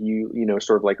and you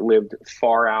sort of like lived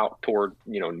far out toward,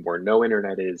 where no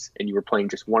internet is, and you were playing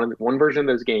just one version of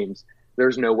those games,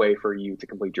 there's no way for you to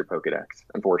complete your Pokedex,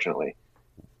 unfortunately.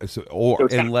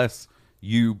 Unless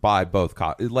you buy both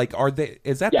copies. Like,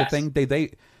 is that Yes. the thing?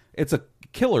 They it's a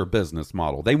killer business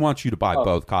model. They want you to buy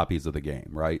both copies of the game,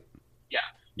 right? Yeah.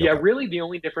 Yeah, really the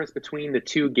only difference between the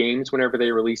two games whenever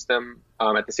they release them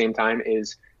at the same time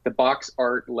is the box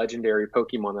art legendary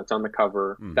Pokemon that's on the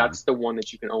cover. Mm-hmm. That's the one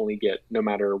that you can only get no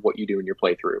matter what you do in your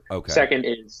playthrough. Okay. Second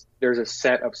is there's a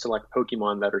set of select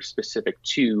Pokemon that are specific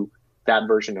to that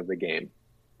version of the game.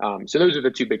 So those are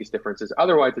the two biggest differences.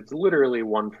 Otherwise, it's literally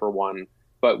one for one.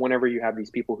 But whenever you have these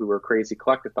people who are crazy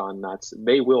collectathon nuts,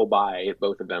 they will buy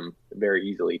both of them very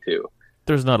easily too.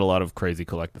 There's not a lot of crazy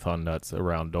collectathon nuts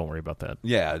around. Don't worry about that.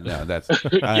 Yeah, no, that's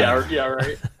yeah,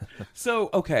 right.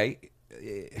 So, okay.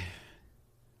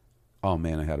 Oh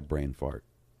man, I had a brain fart.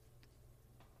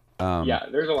 Yeah,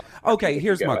 there's a lot. Okay,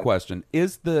 here's my question.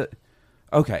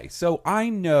 Okay, so I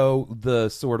know the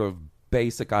sort of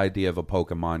basic idea of a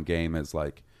Pokemon game is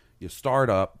like you start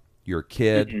up, you're a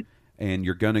kid, mm-hmm. and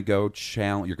you're going to go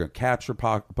challenge, you're going to capture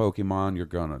Pokemon, you're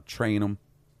going to train them,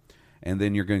 and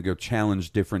then you're going to go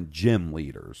challenge different gym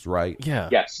leaders, right? Yeah.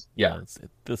 Yes. Yeah.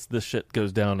 This shit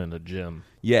goes down in a gym.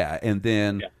 Yeah, and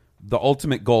then the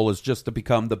ultimate goal is just to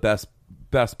become the best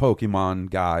Pokemon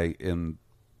guy in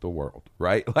the world,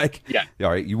 right? Like,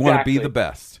 all right, you want to be the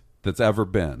best that's ever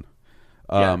been.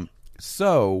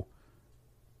 So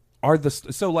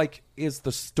is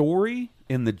the story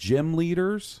in the gym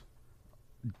leaders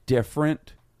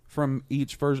different from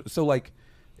each version? So like,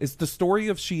 is the story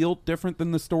of Shield different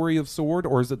than the story of Sword,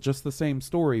 or is it just the same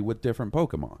story with different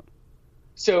Pokemon?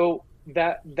 So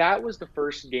that was the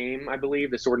first game, I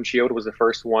believe. The Sword and Shield was the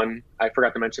first one. I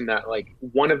forgot to mention that like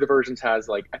one of the versions has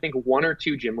like I think one or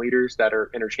two gym leaders that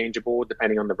are interchangeable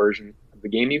depending on the version of the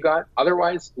game you got.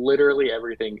 Otherwise, literally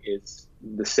everything is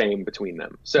the same between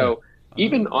them. So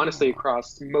even honestly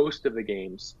across most of the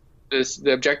games,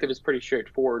 the objective is pretty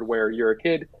straightforward, where you're a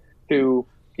kid who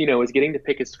is getting to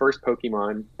pick his first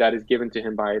Pokemon that is given to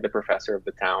him by the professor of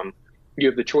the town. You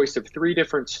have the choice of 3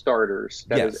 different starters.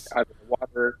 That is either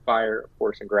water, fire, of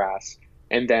course, and grass.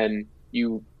 And then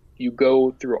you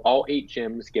go through all 8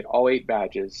 gyms, get all 8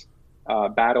 badges,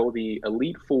 battle the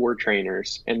Elite Four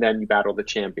trainers, and then you battle the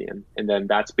champion. And then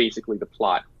that's basically the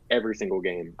plot every single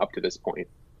game up to this point.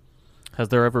 Has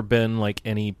there ever been like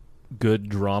any good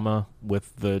drama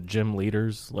with the gym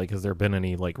leaders? Like, has there been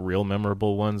any like real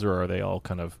memorable ones, or are they all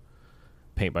kind of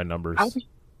paint by numbers?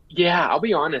 I'll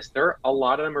be honest. A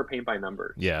lot of them are paint by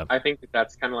numbers. Yeah. I think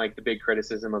that's kind of like the big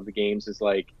criticism of the games is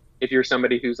like, if you're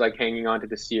somebody who's like hanging on to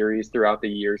the series throughout the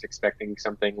years, expecting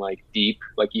something like deep,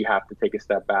 like you have to take a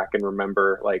step back and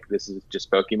remember like this is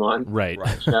just Pokemon. Right.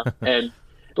 And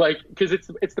like, because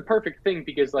it's the perfect thing,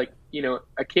 because like,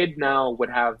 a kid now would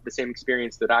have the same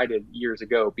experience that I did years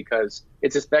ago, because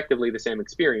it's effectively the same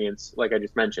experience, like I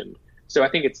just mentioned. So I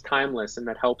think it's timeless, and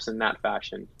that helps in that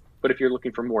fashion. But if you're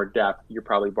looking for more depth, you're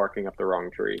probably barking up the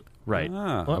wrong tree. Right.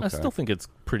 Well, okay. I still think it's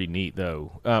pretty neat,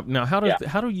 though. Now, how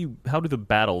do the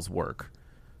battles work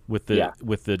with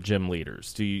the gym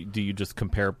leaders? Do you just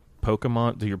compare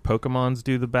Pokemon? Do your Pokemons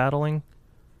do the battling?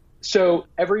 So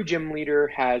every gym leader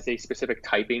has a specific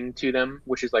typing to them,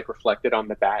 which is like reflected on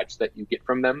the badge that you get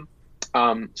from them.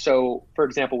 So, for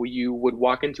example, you would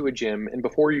walk into a gym, and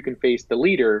before you can face the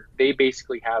leader, they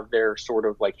basically have their sort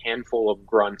of like handful of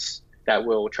grunts that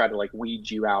will try to like weed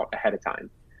you out ahead of time.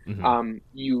 Mm-hmm.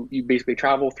 You basically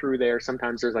travel through there.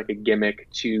 Sometimes there's like a gimmick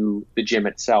to the gym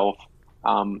itself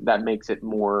that makes it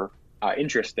more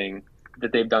interesting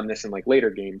that they've done this in like later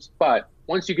games. But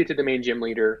once you get to the main gym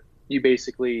leader, you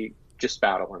basically just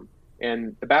battle him.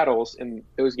 And the battles in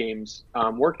those games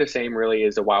work the same really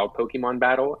as a wild Pokemon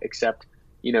battle, except,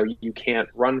 you can't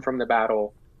run from the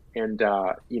battle, and,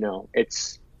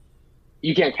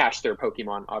 you can't catch their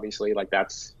Pokemon, obviously. Like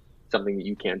that's something that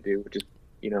you can't do, which is,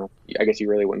 I guess you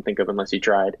really wouldn't think of unless you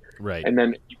tried. Right. And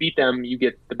then you beat them, you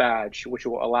get the badge, which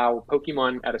will allow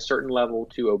Pokemon at a certain level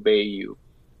to obey you,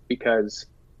 because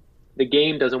the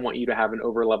game doesn't want you to have an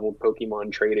over-leveled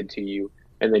Pokemon traded to you,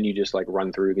 and then you just like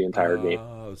run through the entire game.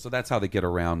 Oh, so that's how they get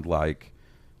around like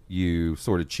you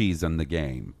sort of cheesing the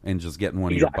game and just getting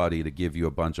one of your buddy to give you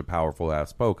a bunch of powerful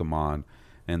ass Pokemon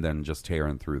and then just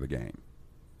tearing through the game.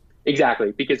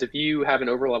 Exactly, because if you have an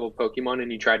over-leveled Pokemon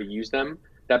and you try to use them,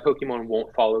 that Pokemon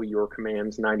won't follow your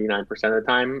commands 99% of the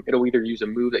time. It'll either use a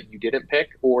move that you didn't pick,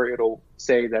 or it'll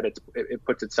say that it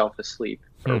puts itself to sleep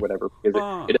or whatever,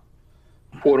 because it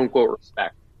quote unquote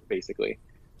respect, basically.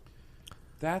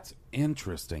 That's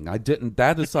interesting.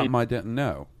 That is something I didn't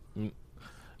know.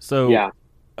 So yeah.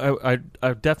 I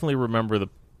definitely remember the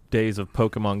days of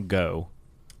Pokemon Go,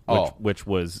 which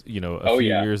was, a few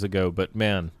years ago, but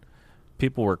man,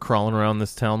 people were crawling around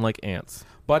this town like ants.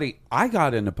 Buddy, I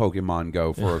got into Pokemon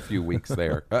Go for a few weeks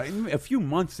there, a few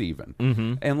months even,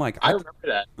 and like I remember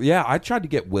that. Yeah, I tried to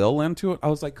get Will into it. I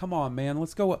was like, "Come on, man,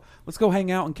 let's go hang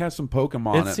out and catch some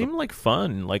Pokemon." It seemed like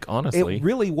fun, like honestly, it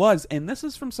really was. And this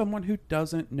is from someone who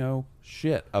doesn't know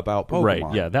shit about Pokemon.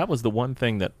 Right? Yeah, that was the one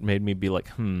thing that made me be like,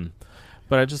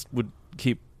 But I just would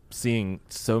keep seeing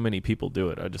so many people do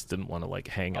it. I just didn't want to like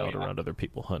hang out around other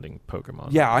people hunting Pokemon.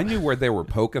 Yeah, I knew where there were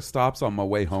Pokestops on my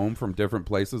way home from different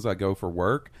places I go for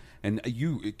work, and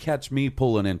you catch me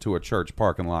pulling into a church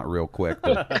parking lot real quick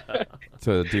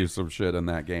to do some shit in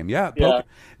that game. Yeah,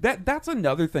 that's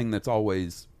another thing that's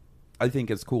always, I think,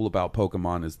 is cool about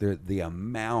Pokemon is the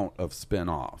amount of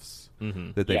spin-offs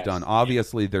that they've done.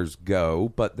 Obviously, there's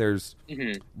Go, but there's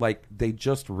like they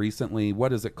just recently.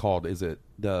 What is it called? Is it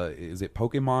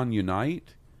Pokemon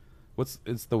Unite? The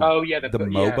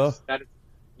MOBA?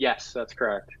 Yes, that's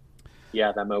correct.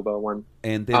 Yeah, that MOBA one.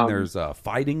 And then there's a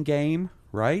fighting game,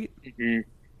 right?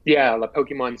 Yeah, the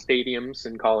Pokemon Stadiums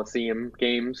and Coliseum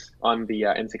games on the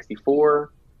N64.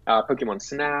 Pokemon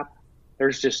Snap.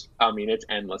 There's just, it's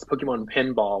endless. Pokemon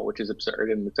Pinball, which is absurd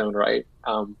in its own right.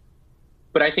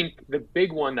 But I think the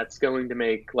big one that's going to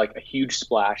make like a huge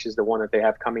splash is the one that they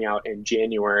have coming out in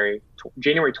January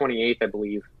 28th, I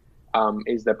believe,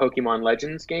 is the Pokemon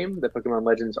Legends game, the Pokemon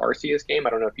Legends Arceus game.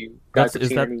 I don't know if you guys have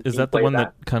seen any. Is that the one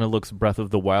that kind of looks Breath of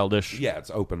the Wildish? Yeah,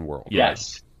 it's open world.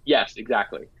 Yes,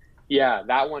 exactly. Yeah,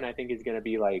 that one I think is going to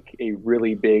be like a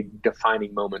really big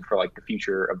defining moment for like the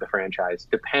future of the franchise,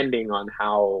 depending on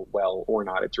how well or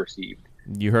not it's received.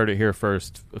 You heard it here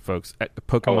first, folks.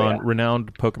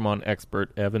 Renowned Pokemon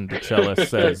expert Evan DeChellis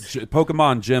says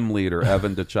Pokemon gym leader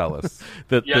Evan DeChellis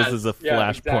that this is a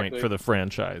flashpoint for the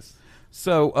franchise.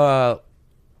 So,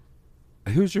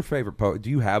 who's your favorite Do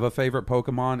you have a favorite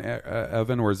Pokemon,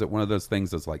 Evan, or is it one of those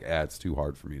things that's like, it's too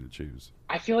hard for me to choose?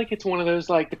 I feel like it's one of those,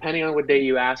 like, depending on what day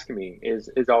you ask me is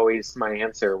always my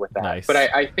answer with that. Nice. But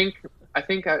I think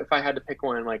if I had to pick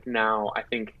one, like, now, I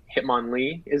think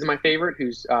Hitmonlee is my favorite,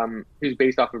 who's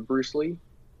based off of Bruce Lee.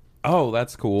 Oh,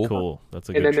 that's cool. Cool. That's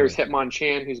a good And then choice. there's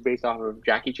Hitmonchan, who's based off of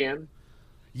Jackie Chan.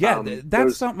 Yeah,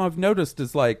 that's something I've noticed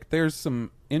is like there's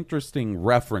some interesting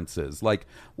references. Like,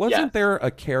 wasn't there a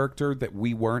character that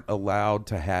we weren't allowed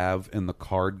to have in the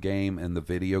card game and the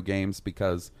video games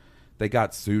because they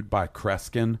got sued by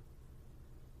Kreskin?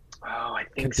 Oh, I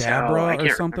think Kadabra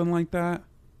or something like that?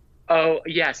 Oh,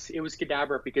 yes. It was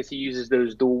Kadabra because he uses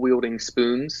those dual-wielding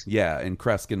spoons. Yeah, and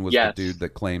Kreskin was the dude that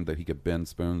claimed that he could bend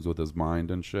spoons with his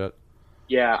mind and shit.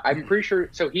 Yeah, I'm pretty sure.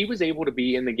 So he was able to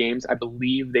be in the games. I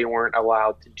believe they weren't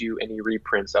allowed to do any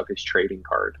reprints of his trading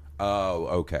card. Oh,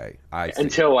 okay. I see.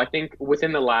 Until I think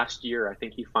within the last year, I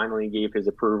think he finally gave his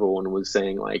approval and was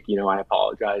saying like, I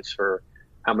apologize for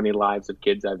how many lives of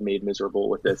kids I've made miserable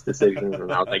with this decision. And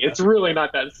I was like, it's really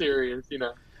not that serious,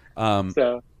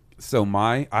 So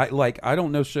I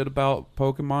don't know shit about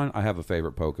Pokemon. I have a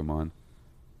favorite Pokemon.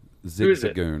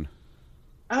 Zigzagoon.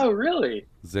 Oh, really?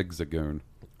 Zigzagoon.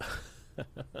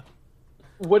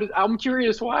 I'm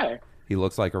curious why. He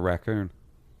looks like a raccoon.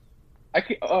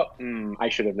 I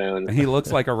should have known. He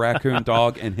looks like a raccoon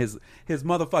dog, and his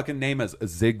motherfucking name is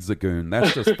Zigzagoon.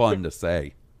 That's just fun to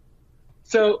say.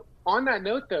 So on that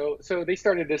note, though, so they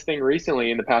started this thing recently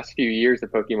in the past few years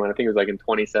of Pokemon. I think it was like in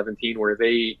 2017, where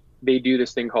they do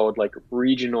this thing called like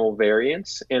regional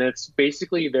variants, and it's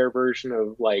basically their version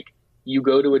of like you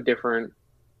go to a different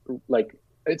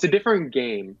it's a different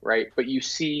game, right? But you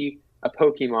see a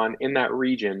Pokemon in that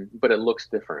region, but it looks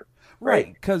different.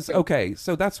 Right, because,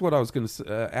 so that's what I was going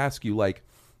to ask you. Like,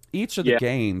 each of the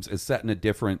games is set in a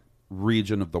different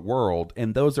region of the world,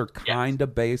 and those are kind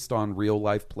of based on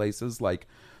real-life places. Like,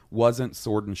 wasn't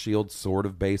Sword and Shield sort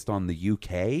of based on the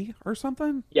UK or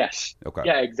something? Yes. Okay.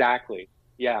 Yeah, exactly.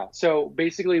 Yeah. So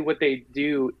basically what they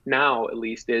do now, at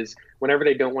least, is whenever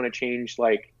they don't want to change,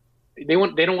 like they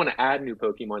don't want to add new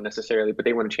Pokemon necessarily, but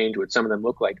they want to change what some of them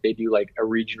look like. They do like a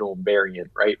regional variant,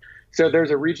 right? So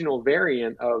there's a regional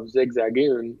variant of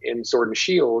Zigzagoon in Sword and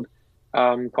Shield,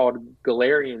 called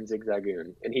Galarian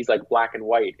Zigzagoon, and he's like black and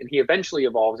white, and he eventually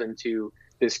evolves into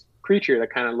this creature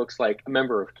that kind of looks like a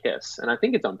member of Kiss, and I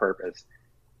think it's on purpose.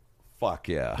 Fuck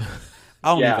yeah.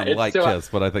 I don't even like Kiss,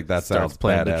 but I think that sounds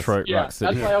playing badass. Detroit Rock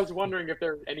City. That's why I was wondering if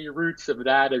there are any roots of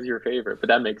that as your favorite, but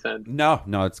that makes sense. No,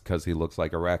 it's because he looks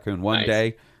like a raccoon. One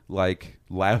day, like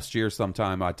last year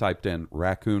sometime, I typed in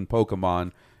raccoon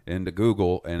Pokemon into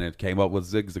Google, and it came up with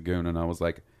Zigzagoon, and I was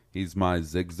like, he's my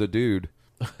Zigzadude.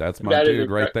 That's my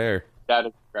dude right there. That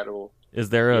is incredible.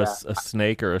 Is there a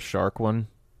snake or a shark one?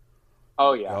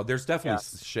 Oh, yeah. Oh, there's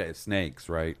definitely snakes,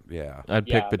 right? Yeah. I'd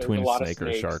pick between snake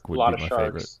or shark would be my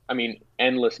favorite. I mean,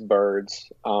 endless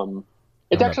birds.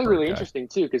 It's actually really interesting,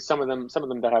 too, because some of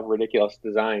them that have ridiculous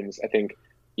designs, I think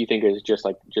you think is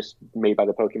just made by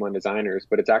the Pokemon designers,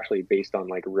 but it's actually based on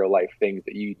like real life things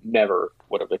that you never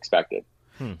would have expected.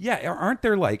 Yeah, aren't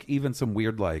there like even some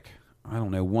weird, like, I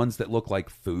don't know, ones that look like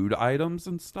food items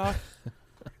and stuff?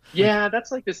 Yeah,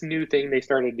 that's like this new thing they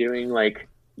started doing. Like,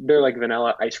 they're like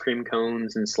vanilla ice cream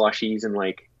cones and slushies and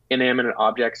like inanimate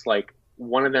objects. Like,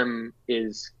 one of them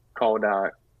is called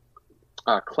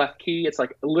Clef Key. It's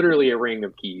like literally a ring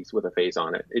of keys with a face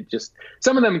on it. It just,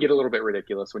 some of them get a little bit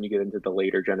ridiculous when you get into the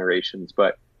later generations,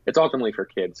 but it's ultimately for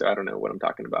kids, so I don't know what I'm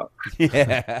talking about.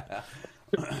 Yeah.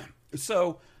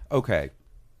 So, okay.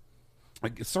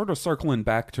 Sort of circling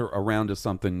back around to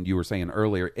something you were saying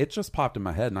earlier, it just popped in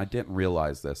my head and I didn't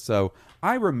realize this. So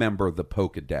I remember the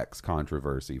Pokedex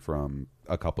controversy from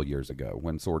a couple years ago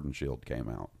when Sword and Shield came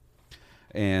out.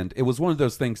 And it was one of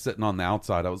those things sitting on the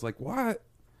outside. I was like, what?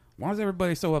 Why is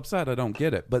everybody so upset? I don't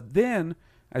get it. But then,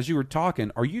 as you were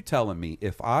talking, are you telling me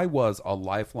if I was a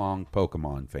lifelong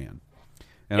Pokemon fan,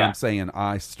 and I'm saying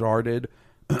I started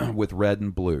with Red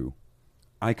and Blue,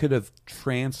 I could have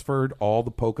transferred all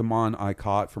the Pokemon I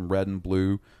caught from Red and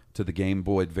Blue to the Game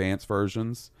Boy Advance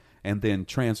versions, and then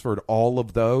transferred all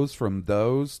of those from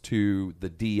those to the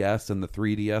DS and the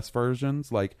 3DS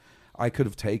versions? Like, I could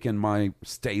have taken my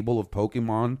stable of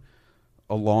Pokemon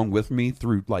along with me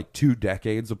through like 2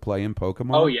 decades of playing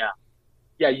Pokemon. Oh, yeah.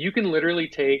 Yeah, you can literally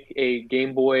take a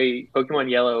Game Boy Pokemon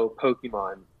Yellow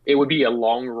Pokemon. It would be a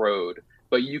long road,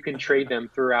 but you can trade them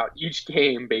throughout each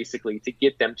game, basically, to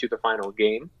get them to the final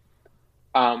game,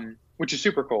 which is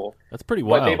super cool. That's pretty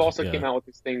wild. But they've also came out with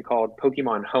this thing called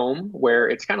Pokemon Home, where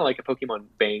it's kind of like a Pokemon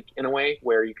bank in a way,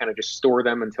 where you kind of just store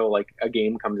them until like a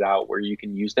game comes out where you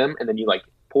can use them, and then you like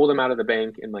pull them out of the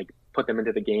bank and like put them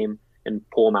into the game and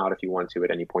pull them out if you want to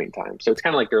at any point in time. So it's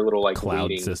kind of like their little like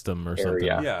cloud system or something.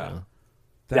 Yeah.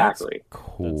 That's exactly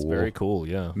cool. That's very cool.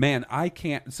 Yeah, man, I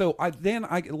can't. So I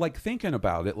like thinking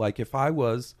about it. Like, if I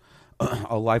was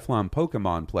a lifelong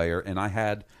Pokemon player and I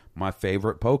had my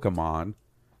favorite Pokemon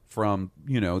from,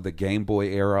 the Game Boy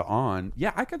era on,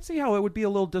 I could see how it would be a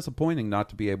little disappointing not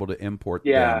to be able to import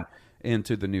them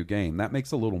into the new game. That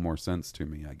makes a little more sense to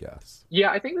me, I guess.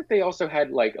 Yeah, I think that they also had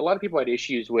like a lot of people had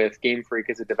issues with Game Freak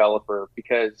as a developer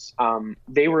because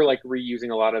they were like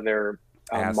reusing a lot of their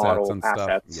model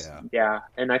assets. Yeah,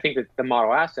 and I think that the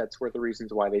model assets were the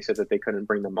reasons why they said that they couldn't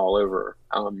bring them all over.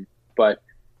 But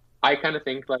I kind of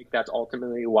think like that's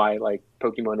ultimately why like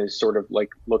Pokemon is sort of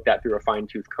like looked at through a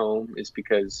fine-tooth comb, is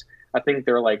because I think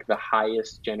they're like the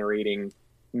highest generating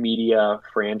media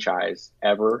franchise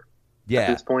ever at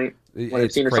this point. When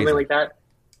I've seen or something like that.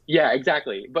 Yeah,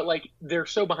 exactly. But like they're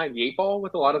so behind the 8 ball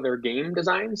with a lot of their game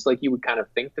designs, like you would kind of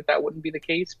think that wouldn't be the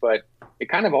case, but it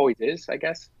kind of always is, I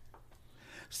guess.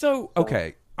 So,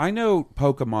 okay, I know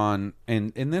Pokemon,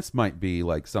 and this might be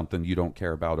like something you don't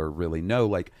care about or really know.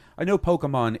 Like, I know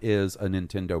Pokemon is a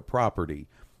Nintendo property.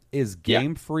 Is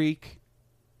Game Freak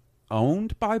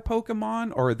owned by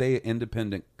Pokemon, or are they an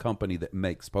independent company that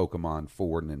makes Pokemon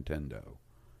for Nintendo?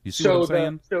 You see what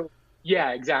I'm saying?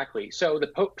 Yeah, exactly. So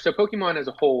Pokemon as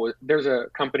a whole, there's a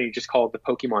company just called the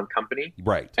Pokemon Company.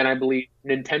 Right. And I believe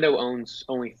Nintendo owns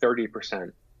only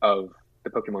 30% of the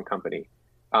Pokemon Company.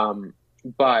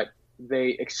 But they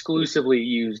exclusively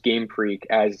use Game Freak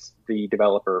as the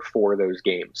developer for those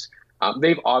games.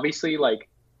 They've obviously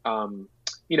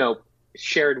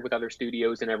shared with other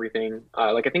studios and everything.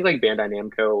 I think like Bandai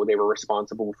Namco, they were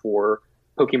responsible for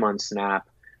Pokemon Snap.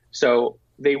 So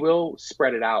they will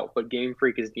spread it out, but Game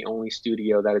Freak is the only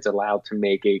studio that is allowed to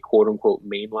make a quote unquote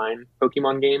mainline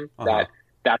Pokemon game.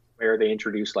 That's where they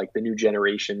introduce like the new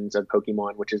generations of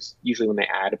Pokemon, which is usually when they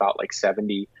add about like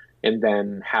 70, and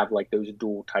then have like those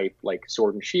dual type like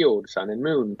Sword and Shield, Sun and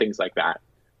Moon, things like that.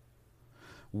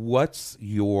 what's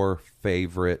your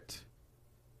favorite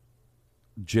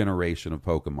generation of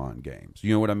Pokemon games?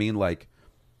 You know what I mean? Like,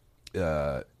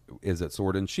 is it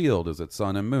Sword and Shield? Is it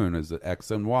Sun and Moon? Is it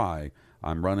X and Y?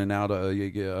 I'm running out of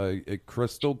a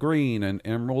Crystal Green and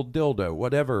Emerald Dildo,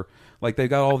 whatever. Like, they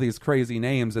got all these crazy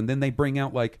names, and then they bring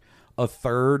out like a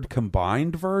third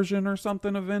combined version or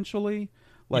something eventually.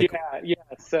 Like, yeah.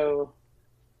 So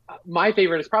my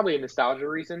favorite is probably a nostalgia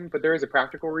reason, but there is a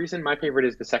practical reason. My favorite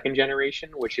is the second generation,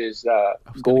 which is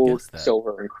Gold,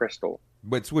 Silver, and Crystal.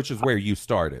 Which is where you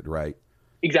started, right?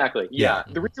 Exactly. Yeah.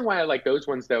 The reason why I like those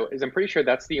ones, though, is I'm pretty sure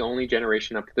that's the only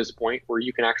generation up to this point where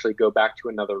you can actually go back to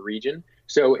another region.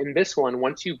 So in this one,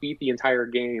 once you beat the entire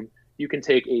game, you can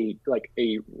take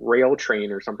a rail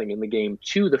train or something in the game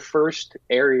to the first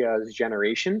area's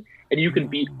generation, and you can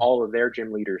beat all of their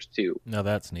gym leaders too. No,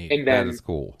 that's neat. And then that is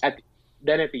cool.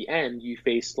 Then at the end, you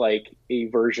face like a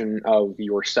version of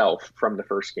yourself from the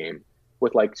first game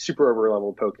with like super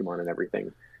over-leveled Pokemon and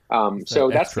everything. So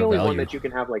that's the only one that you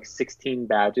can have like 16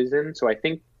 badges in. So I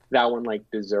think that one like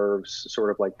deserves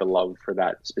sort of like the love for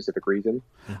that specific reason.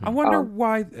 I wonder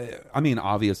why. I mean,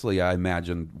 obviously, I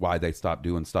imagine why they stopped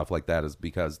doing stuff like that is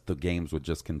because the games would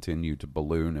just continue to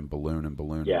balloon and balloon and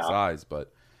balloon in size.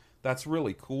 But that's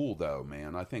really cool, though,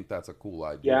 man. I think that's a cool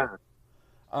idea.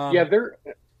 Yeah. They're.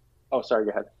 Oh, sorry.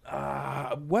 Go ahead.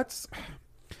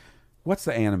 What's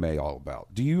the anime all about?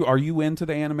 Are you into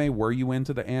the anime? Were you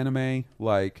into the anime?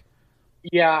 Like,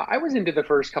 yeah, I was into the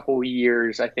first couple of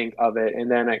years, I think, of it, and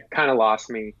then it kind of lost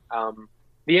me.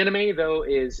 The anime, though,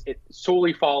 it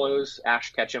solely follows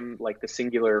Ash Ketchum, like the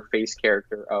singular face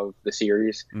character of the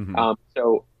series.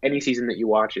 So any season that you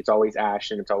watch, it's always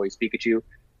Ash and it's always Pikachu.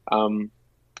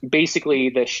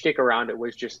 Basically, the shtick around it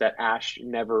was just that Ash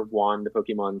never won the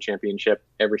Pokemon Championship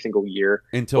every single year.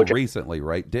 Until recently,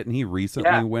 right? Didn't he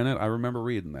recently win it? I remember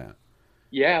reading that.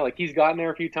 Yeah, like he's gotten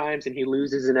there a few times and he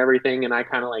loses and everything, and I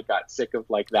kind of like got sick of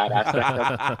like that aspect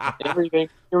of everything.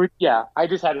 I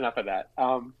just had enough of that.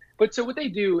 But so what they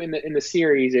do in the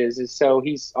series is so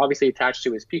he's obviously attached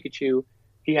to his Pikachu.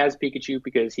 He has Pikachu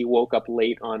because he woke up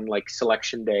late on like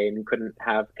selection day and couldn't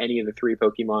have any of the 3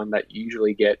 Pokemon that you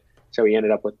usually get. So he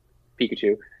ended up with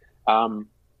Pikachu.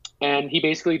 And he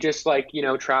basically just like,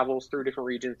 travels through different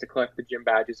regions to collect the gym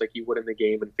badges like you would in the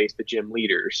game and face the gym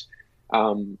leaders.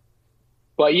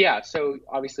 But yeah, so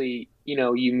obviously,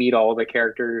 you meet all the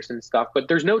characters and stuff, but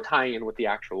there's no tie-in with the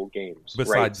actual games.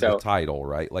 Besides the title,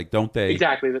 right? Like, don't they?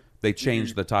 Exactly. They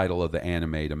changed the title of the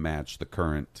anime to match the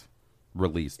current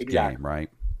released game, right?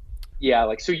 Yeah,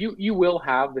 like, so you will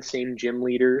have the same gym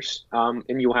leaders, and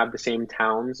you'll have the same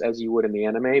towns as you would in the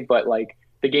anime, but, like,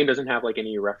 the game doesn't have, like,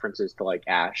 any references to, like,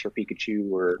 Ash or Pikachu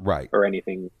or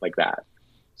anything like that.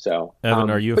 So,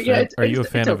 Evan, are you a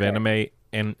fan of anime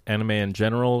in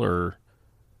general, or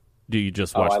do you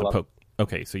just watch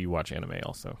Okay, so you watch anime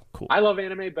also. Cool. I love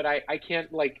anime, but I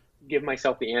can't, like, give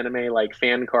myself the anime like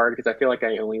fan card because I feel like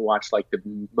I only watch like the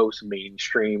most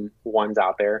mainstream ones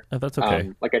out there. Oh, that's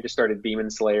okay. Like I just started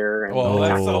Demon Slayer. And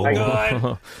that's so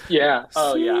good. Yeah.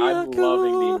 Oh yeah, I'm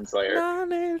loving Demon Slayer.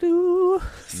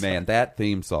 Man, that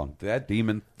theme song, that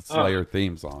Demon Slayer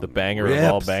theme song, the banger of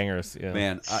all bangers. Yeah.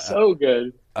 Man, so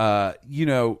good. I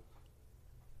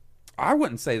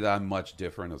wouldn't say that I'm much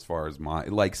different as far as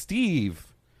like Steve.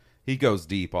 He goes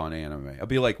deep on anime. I'll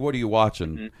be like, what are you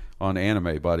watching on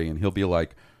anime, buddy? And he'll be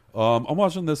like, I'm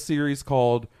watching this series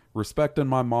called Respecting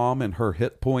My Mom and Her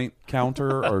Hit Point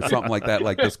Counter or something like that,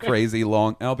 like this crazy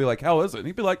long. And I'll be like, how is it? And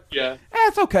he'd be like,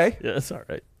 it's okay. Yeah, it's all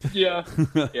right. Yeah.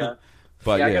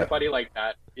 But I got a buddy like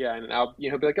that. Yeah, and I'll be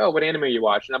like, oh, what anime you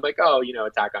watch? And I'm like, oh,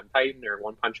 Attack on Titan or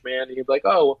One Punch Man. And he'd be like,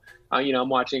 oh, I'm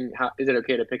watching. Is it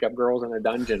okay to pick up girls in a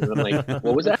dungeon? And I'm like,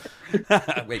 what was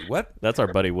that? Wait, what? That's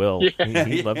our buddy Will. Yeah.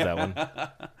 He loved that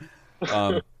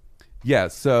one. Yeah.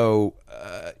 So,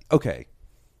 okay.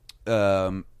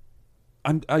 I'm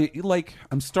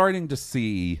starting to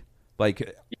see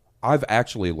like I've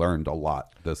actually learned a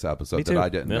lot this episode that I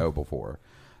didn't know before.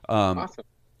 Awesome.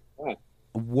 Yeah.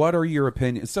 What are your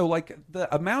opinions? So, like,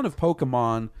 the amount of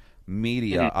Pokemon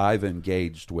media I've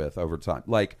engaged with over time.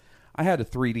 Like, I had a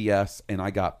 3DS, and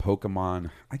I got Pokemon.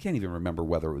 I can't even remember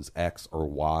whether it was X or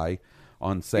Y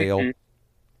on sale.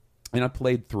 And I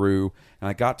played through, and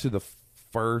I got to the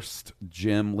first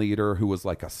gym leader who was,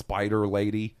 like, a spider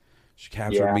lady. She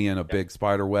captured me in a big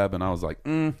spider web, and I was like,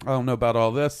 I don't know about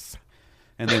all this.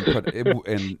 And then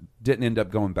and didn't end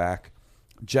up going back.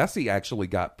 Jesse actually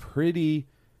got pretty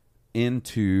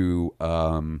into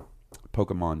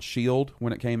Pokemon Shield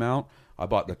when it came out. I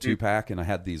bought the 2-pack, and I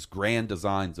had these grand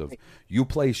designs of you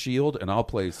play Shield and I'll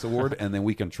play Sword, and then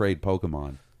we can trade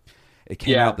Pokemon. It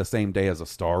came out the same day as a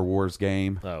Star Wars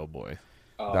game. Oh boy!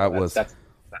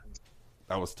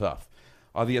 that was tough.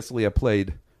 Obviously, I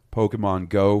played Pokemon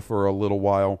Go for a little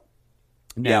while.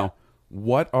 Now,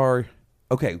 what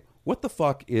the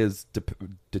fuck is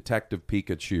Detective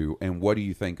Pikachu, and what do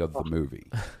you think of the movie?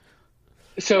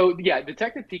 So, yeah,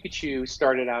 Detective Pikachu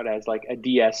started out as like a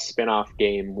DS spin-off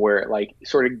game where it like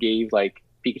sort of gave like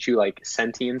Pikachu like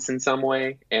sentience in some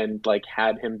way and like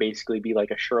had him basically be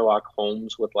like a Sherlock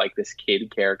Holmes with like this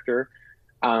kid character.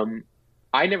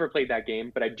 I never played that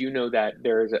game, but I do know that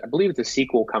I believe it's a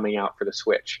sequel coming out for the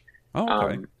Switch. Oh,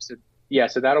 okay.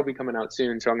 So that'll be coming out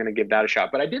soon. So I'm going to give that a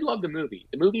shot. But I did love the movie.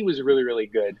 The movie was really, really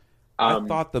good. I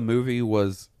thought the movie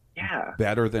was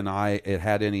better than it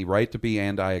had any right to be,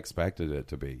 and I expected it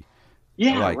to be.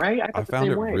 Yeah, right. I found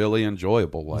it really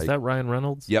enjoyable. Like, is that Ryan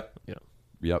Reynolds? Yep. Yeah.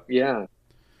 Yep. Yeah.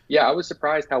 Yeah, I was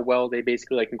surprised how well they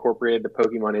basically like incorporated the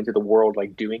Pokemon into the world,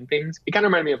 like doing things. It kind of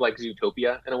reminded me of like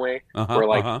Zootopia in a way, where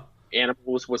like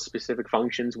animals with specific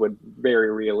functions would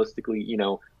very realistically,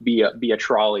 be a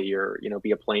trolley or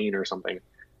be a plane or something.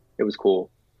 It was cool.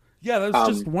 Yeah, that's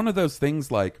just one of those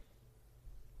things. Like,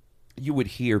 you would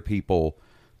hear people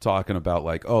talking about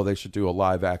like, oh, they should do a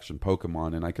live action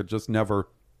Pokemon, and I could just never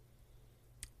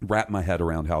wrap my head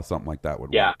around how something like that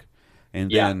would work. And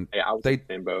then I was in the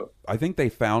same boat. I think they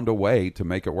found a way to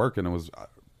make it work, and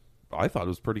I thought it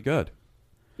was pretty good.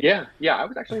 Yeah, I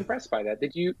was actually impressed by that.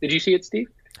 Did you see it, Steve?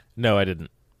 No, I didn't.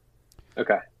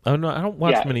 Okay. Oh no, I don't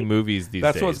watch many movies these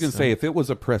days. That's what I was going to say. If it was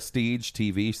a prestige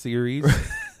TV series,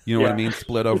 you know what I mean,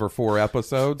 split over 4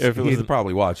 episodes, he'd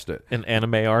probably watched it. An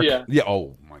anime arc. Yeah.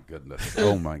 Oh my goodness.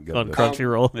 On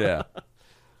Crunchyroll. Yeah.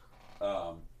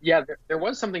 Yeah. There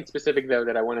was something specific though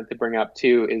that I wanted to bring up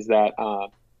too. Is that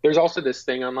there's also this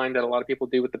thing online that a lot of people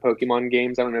do with the Pokemon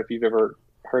games. I don't know if you've ever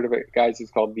heard of it, guys.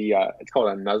 It's called a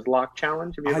Nuzlocke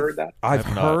challenge. Have you ever heard that? I've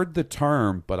heard the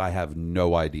term, but I have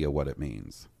no idea what it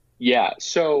means. Yeah,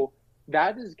 so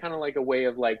that is kind of like a way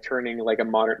of like turning like a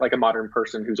modern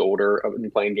person who's older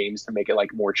and playing games to make it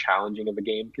like more challenging of a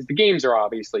game, because the games are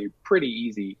obviously pretty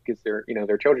easy because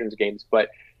they're children's games, but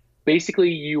basically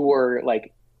your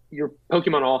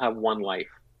Pokemon all have one life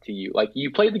to you. Like,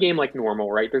 you play the game like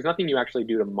normal, right? There's nothing you actually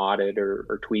do to mod it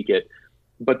or tweak it.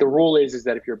 But the rule is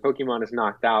that if your Pokemon is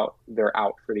knocked out, they're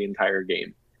out for the entire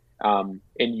game. And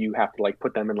you have to like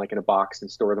put them in like in a box and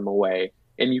store them away.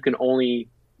 And you can only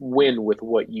win with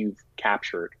what you've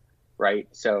captured, right?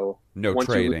 So no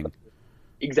trading.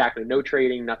 Exactly. No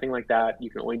trading, nothing like that.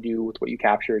 You can only do with what you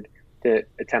captured to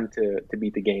attempt to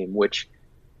beat the game, which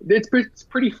it's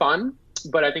pretty fun.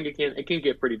 But I think it can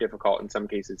get pretty difficult in some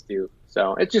cases too.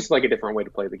 So it's just like a different way to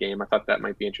play the game. I thought that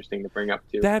might be interesting to bring up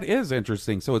too. That is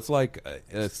interesting. So it's like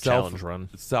a challenge run,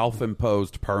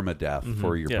 self-imposed permadeath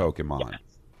for your Pokemon. Yes.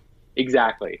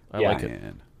 Exactly. I like it.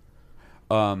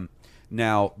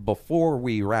 Now, before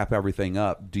we wrap everything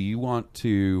up, do you want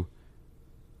to?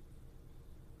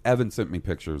 Evan sent me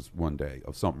pictures one day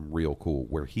of something real cool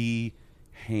where he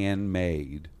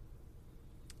handmade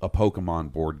a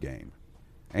Pokemon board game.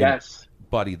 And, yes.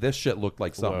 Buddy, this shit looked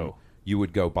like something you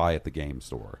would go buy at the game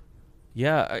store.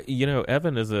 Yeah,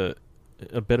 Evan is a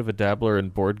bit of a dabbler in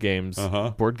board games,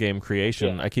 board game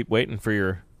creation. Yeah. I keep waiting for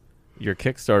your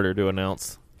Kickstarter to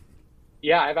announce.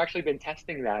 Yeah, I've actually been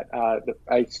testing that.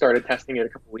 I started testing it a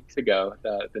couple weeks ago.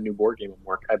 The new board game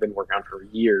I've been working on for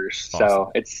years. Awesome.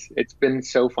 So it's been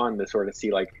so fun to sort of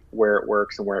see like where it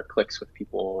works and where it clicks with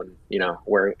people, and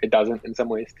where it doesn't in some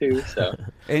ways too. So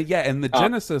and the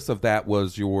genesis of that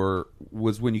was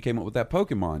when you came up with that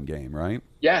Pokemon game, right?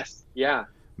 Yes. Yeah.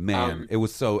 Man, it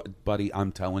was so, buddy.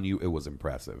 I'm telling you, it was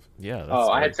impressive. Yeah.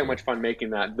 I had so much fun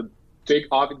making that. The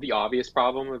obvious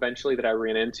problem eventually that I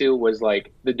ran into was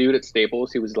like the dude at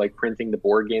Staples who was like printing the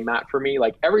board game mat for me.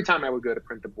 Like, every time I would go to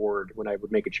print the board, when I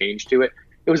would make a change to it,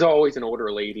 it was always an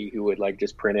older lady who would like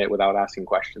just print it without asking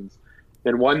questions.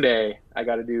 Then one day I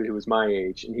got a dude who was my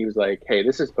age, and he was like, "Hey,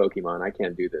 this is Pokemon. I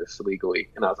can't do this legally."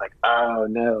 And I was like, "Oh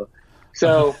no."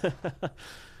 So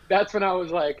that's when I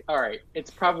was like, all right,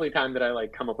 it's probably time that I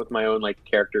like come up with my own like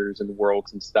characters and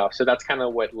worlds and stuff. So that's kind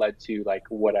of what led to like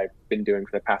what I've been doing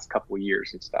for the past couple of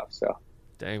years and stuff. So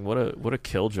dang, what a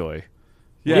killjoy.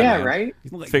 Yeah, right?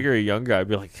 You figure a young guy would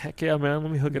be like, heck yeah, man,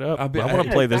 let me hook it up. I want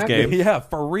to play this game. Yeah,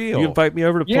 for real. You invite me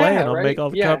over to play, and I'll make all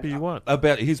the copies you want. I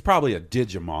bet he's probably a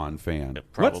Digimon fan.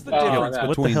 What's the difference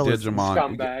between Digimon?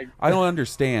 Scumbag. I don't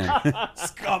understand.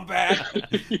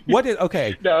 Scumbag.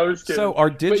 Okay. No, I was kidding. So are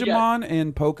Digimon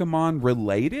and Pokemon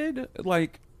related?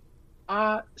 Like,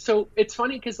 so it's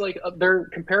funny because like they're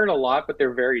compared a lot, but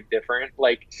they're very different.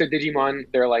 Like, so Digimon,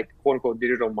 they're like quote unquote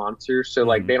digital monsters, so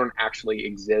like they don't actually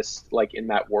exist like in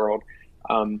that world.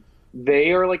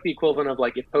 They are like the equivalent of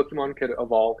like if Pokemon could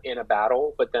evolve in a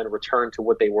battle, but then return to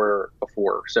what they were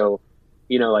before. So,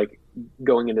 like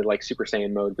going into like Super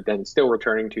Saiyan mode, but then still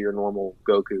returning to your normal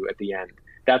Goku at the end.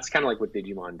 That's kind of like what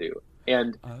Digimon do.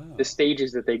 And the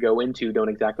stages that they go into don't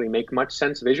exactly make much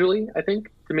sense visually, I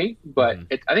think, to me. But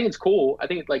I think it's cool. I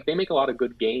think like they make a lot of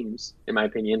good games, in my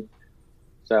opinion.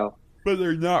 So, but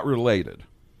they're not related.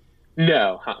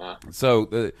 No.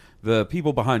 So the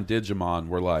people behind Digimon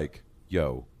were like,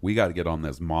 "Yo, we got to get on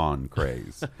this Mon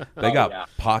craze. They got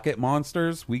pocket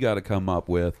monsters. We got to come up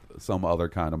with some other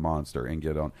kind of monster and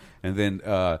get on." And then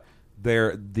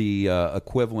they're the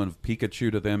equivalent of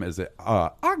Pikachu to them is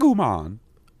Agumon.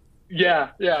 Yeah,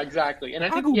 exactly. And I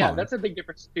think that's a big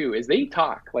difference too. Is they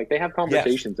talk, like they have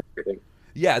conversations and everything.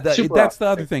 Yeah, that's the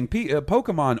other thing.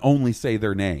 Pokemon only say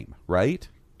their name, right?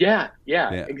 Yeah,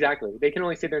 exactly. They can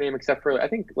only say their name except for I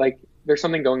think like there's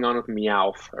something going on with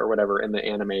Meowth or whatever in the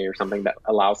anime or something that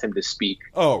allows him to speak.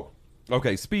 Oh,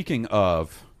 okay. Speaking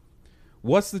of,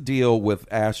 what's the deal with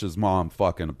Ash's mom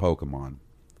fucking a Pokemon?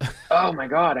 Oh my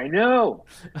god, I know.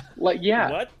 Like,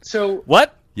 yeah. What? So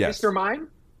what? Yes. Mr. Mime?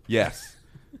 Yes.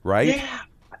 Right? Yeah.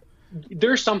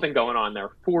 There's something going on there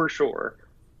for sure.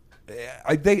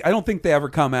 I don't think they ever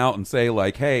come out and say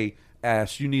like, "Hey,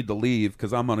 Ash, you need to leave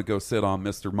because I'm going to go sit on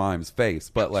Mr. Mime's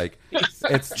face." But like,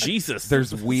 it's Jesus.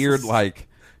 There's weird like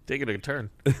taking a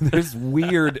turn. There's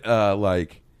weird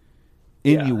like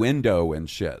innuendo and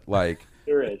shit. Like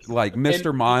there is. Like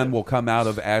Mr. Mime will come out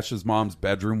of Ash's mom's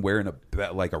bedroom wearing a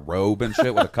robe and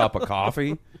shit with a cup of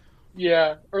coffee.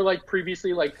 Yeah, or like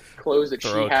previously like clothes that she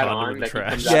had on that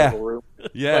comes out of the room.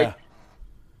 Yeah. Like,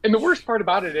 and the worst part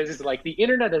about it is like the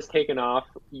internet has taken off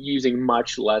using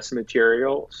much less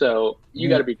material, so you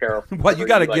got to be careful. What you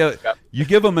got to you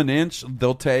give them an inch,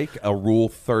 they'll take a Rule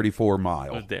 34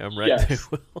 mile. Oh, damn right yes, they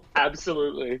will.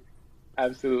 Absolutely.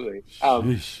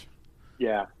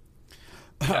 Yeah.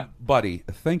 Buddy,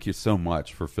 thank you so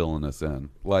much for filling us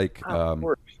in. Like,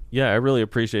 yeah, I really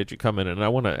appreciate you coming, and I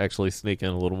want to actually sneak in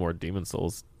a little more Demon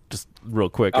Souls, just real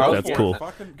quick, if that's cool.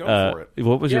 Fucking go for it.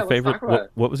 What was your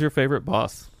favorite? What was your favorite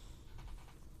boss?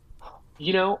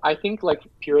 I think like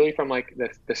purely from like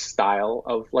the style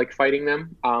of like fighting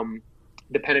them,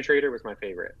 the Penetrator was my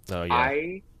favorite. Oh yeah.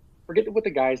 I forget what the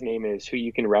guy's name is who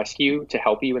you can rescue to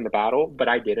help you in the battle, but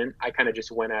I didn't. I kind of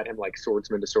just went at him like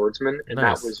swordsman to swordsman, and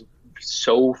nice. That was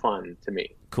so fun to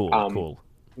me. Cool.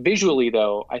 Visually,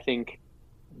 though, I think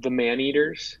the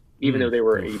Man-Eaters, even though they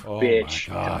were a bitch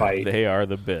to fight. They are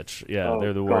the bitch. Yeah,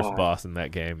 they're the worst boss in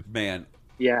that game. Man.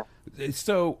 Yeah.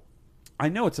 So, I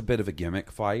know it's a bit of a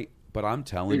gimmick fight, but I'm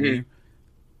telling you,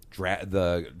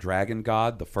 the Dragon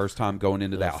God, the first time going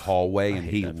into that hallway and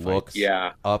he looks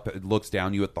up, looks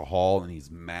down you at the hall and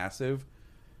he's massive,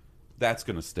 that's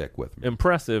going to stick with me.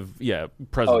 Impressive,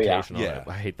 presentation on it.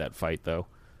 I hate that fight, though.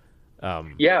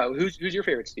 Who's your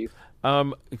favorite, Steve?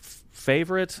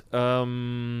 Favorite,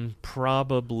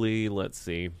 probably, let's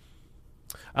see.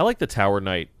 I like the Tower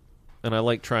Knight, and I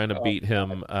like trying to beat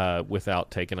him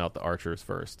without taking out the archers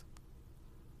first.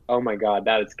 Oh my god,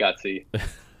 that is gutsy.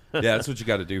 Yeah, that's what you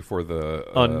got to do for the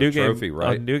trophy,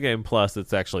 right? On New Game Plus,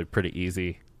 it's actually pretty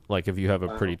easy. Like, if you have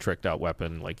a pretty tricked out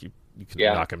weapon, like you can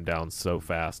knock him down so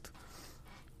fast.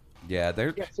 Yeah,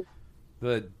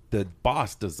 the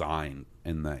boss design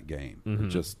in that game,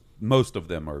 just most of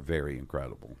them are very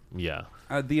incredible. Yeah.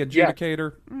 The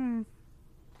Adjudicator.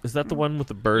 Is that the one with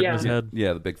the bird in his head?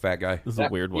 Yeah, the big fat guy. This is a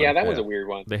weird one. Yeah, that was a weird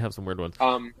one. They have some weird ones.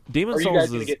 Demon Souls, you guys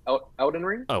going to get Elden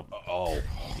Ring?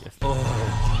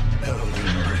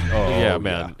 Yeah,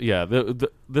 man. Yeah,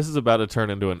 this is about to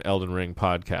turn into an Elden Ring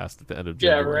podcast at the end of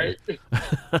January. Yeah,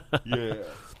 right? Yeah.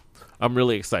 I'm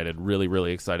really excited. Really,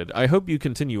 really excited. I hope you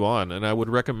continue on, and I would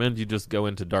recommend you just go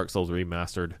into Dark Souls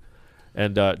Remastered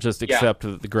and just accept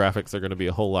that the graphics are going to be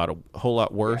a whole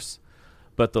lot worse.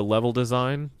 But the level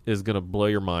design is going to blow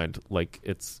your mind. Like,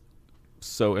 it's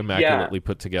so immaculately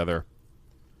put together.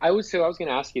 I was going to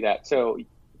ask you that. So,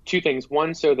 two things.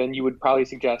 One, so then you would probably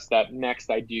suggest that next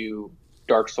I do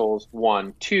Dark Souls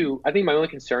 1. 2, I think my only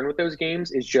concern with those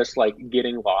games is just, like,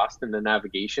 getting lost in the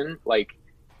navigation. Like,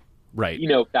 right.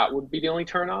 That would be the only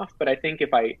turn off. But I think if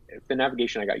the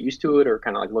navigation, I got used to it or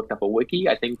kind of like looked up a wiki,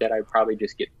 I think that I'd probably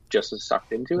just get just as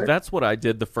sucked into it. That's what I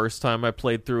did the first time I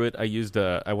played through it. I used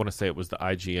I want to say it was the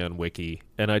IGN wiki,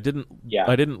 and I didn't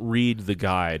read the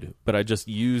guide, but I just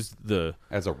used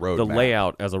as a road the map.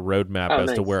 Layout as a roadmap as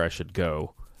nice. to where I should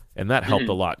go. And that helped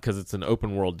a lot because it's an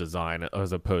open world design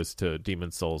as opposed to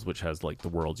Demon Souls, which has like the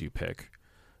worlds you pick,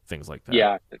 things like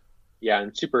that. Yeah,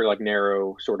 and super like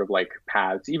narrow sort of like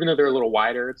paths. Even though they're a little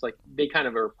wider, it's like they kind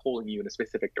of are pulling you in a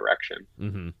specific direction.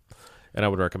 Mm-hmm. And I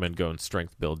would recommend going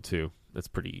strength build too. It's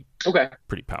pretty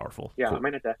powerful. Yeah, cool. I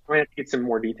might have to get some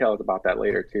more details about that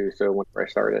later too. So whenever I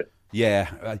start it.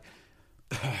 Yeah,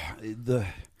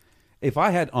 if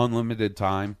I had unlimited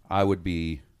time, I would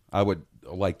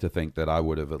like to think that I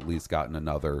would have at least gotten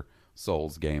another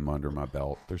Souls game under my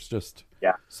belt. There's just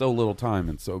so little time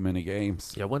in so many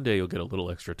games. Yeah, one day you'll get a little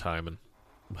extra time and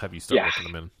have you start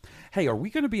looking them in. Hey, are we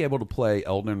going to be able to play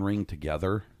Elden Ring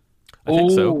together? I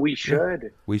think so. We should. Yeah.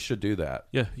 We should do that.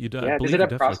 Yeah, you do. Yeah, does it have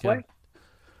crossplay?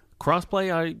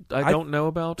 Crossplay, I don't know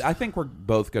about. I think we're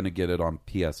both going to get it on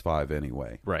PS5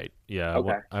 anyway. Right. Yeah.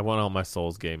 Okay. I want all my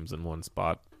Souls games in one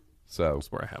spot. So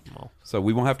that's where I have them all. So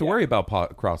we won't have to worry about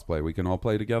crossplay. We can all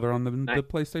play together on the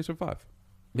PlayStation 5.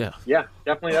 Yeah. Yeah,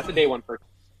 definitely. That's a day one purchase.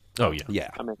 Oh, yeah. Yeah.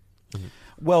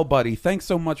 Well, buddy, thanks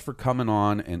so much for coming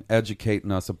on and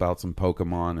educating us about some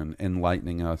Pokemon and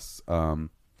enlightening us.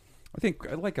 I think,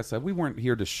 like I said, we weren't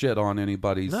here to shit on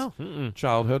anybody's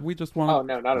childhood. We just want to... Oh,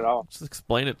 no, not at all. Just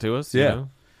explain it to us. Yeah.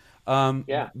 You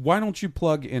know? Why don't you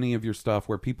plug any of your stuff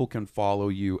where people can follow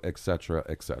you, etc.,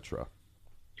 etc.?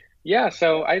 Yeah,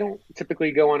 so I don't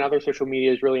typically go on other social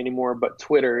medias really anymore, but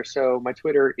Twitter. So my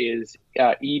Twitter is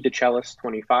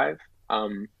edechellis25.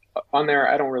 On there,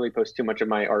 I don't really post too much of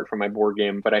my art from my board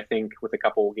game, but I think with a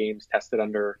couple games tested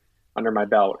under my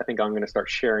belt, I think I'm going to start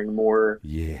sharing more.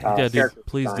 Dude,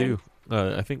 please do.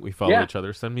 I think we follow each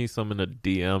other. Send me some in a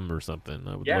DM or something.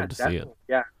 I would love to see it.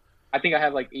 Yeah, I think I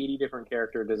have like 80 different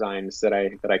character designs that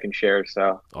I can share.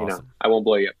 So awesome. I won't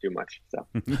blow you up too much. So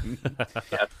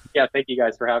yeah. Thank you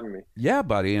guys for having me. Yeah,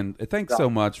 buddy, and thanks so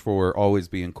much for always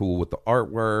being cool with the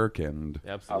artwork and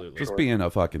absolutely just being a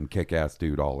fucking kick-ass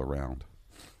dude all around.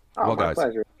 Oh, well, my guys,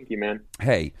 pleasure. Thank you, man.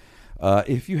 Hey,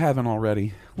 if you haven't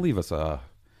already, leave us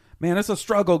man, it's a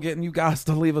struggle getting you guys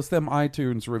to leave us them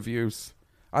iTunes reviews.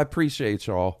 I appreciate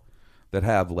y'all that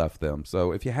have left them.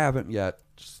 So if you haven't yet,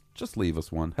 just leave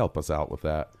us one. Help us out with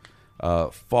that.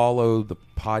 Follow the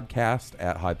podcast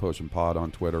at High Potion Pod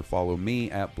on Twitter. Follow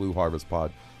me at Blue Harvest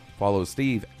Pod. Follow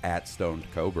Steve at Stoned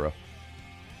Cobra.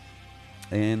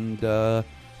 And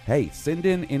hey, send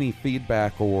in any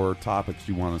feedback or topics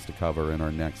you want us to cover in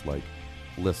our next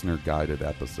listener guided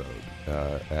episode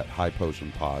at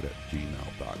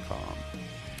highpotionpod@gmail.com.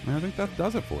 And I think that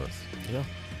does it for us. Yeah.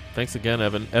 Thanks again,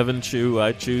 Evan. Evan Chu,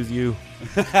 I choose you.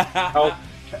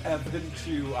 Evan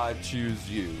Chu, I choose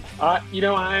you. I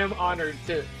am honored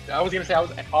to. I was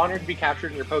honored to be captured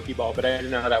in your Pokeball, but I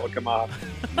didn't know how that would come off.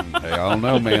 Hey, I don't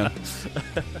know, man.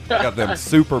 Got them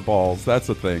super balls. That's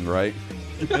a thing, right?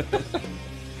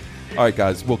 All right,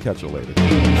 guys. We'll catch you later.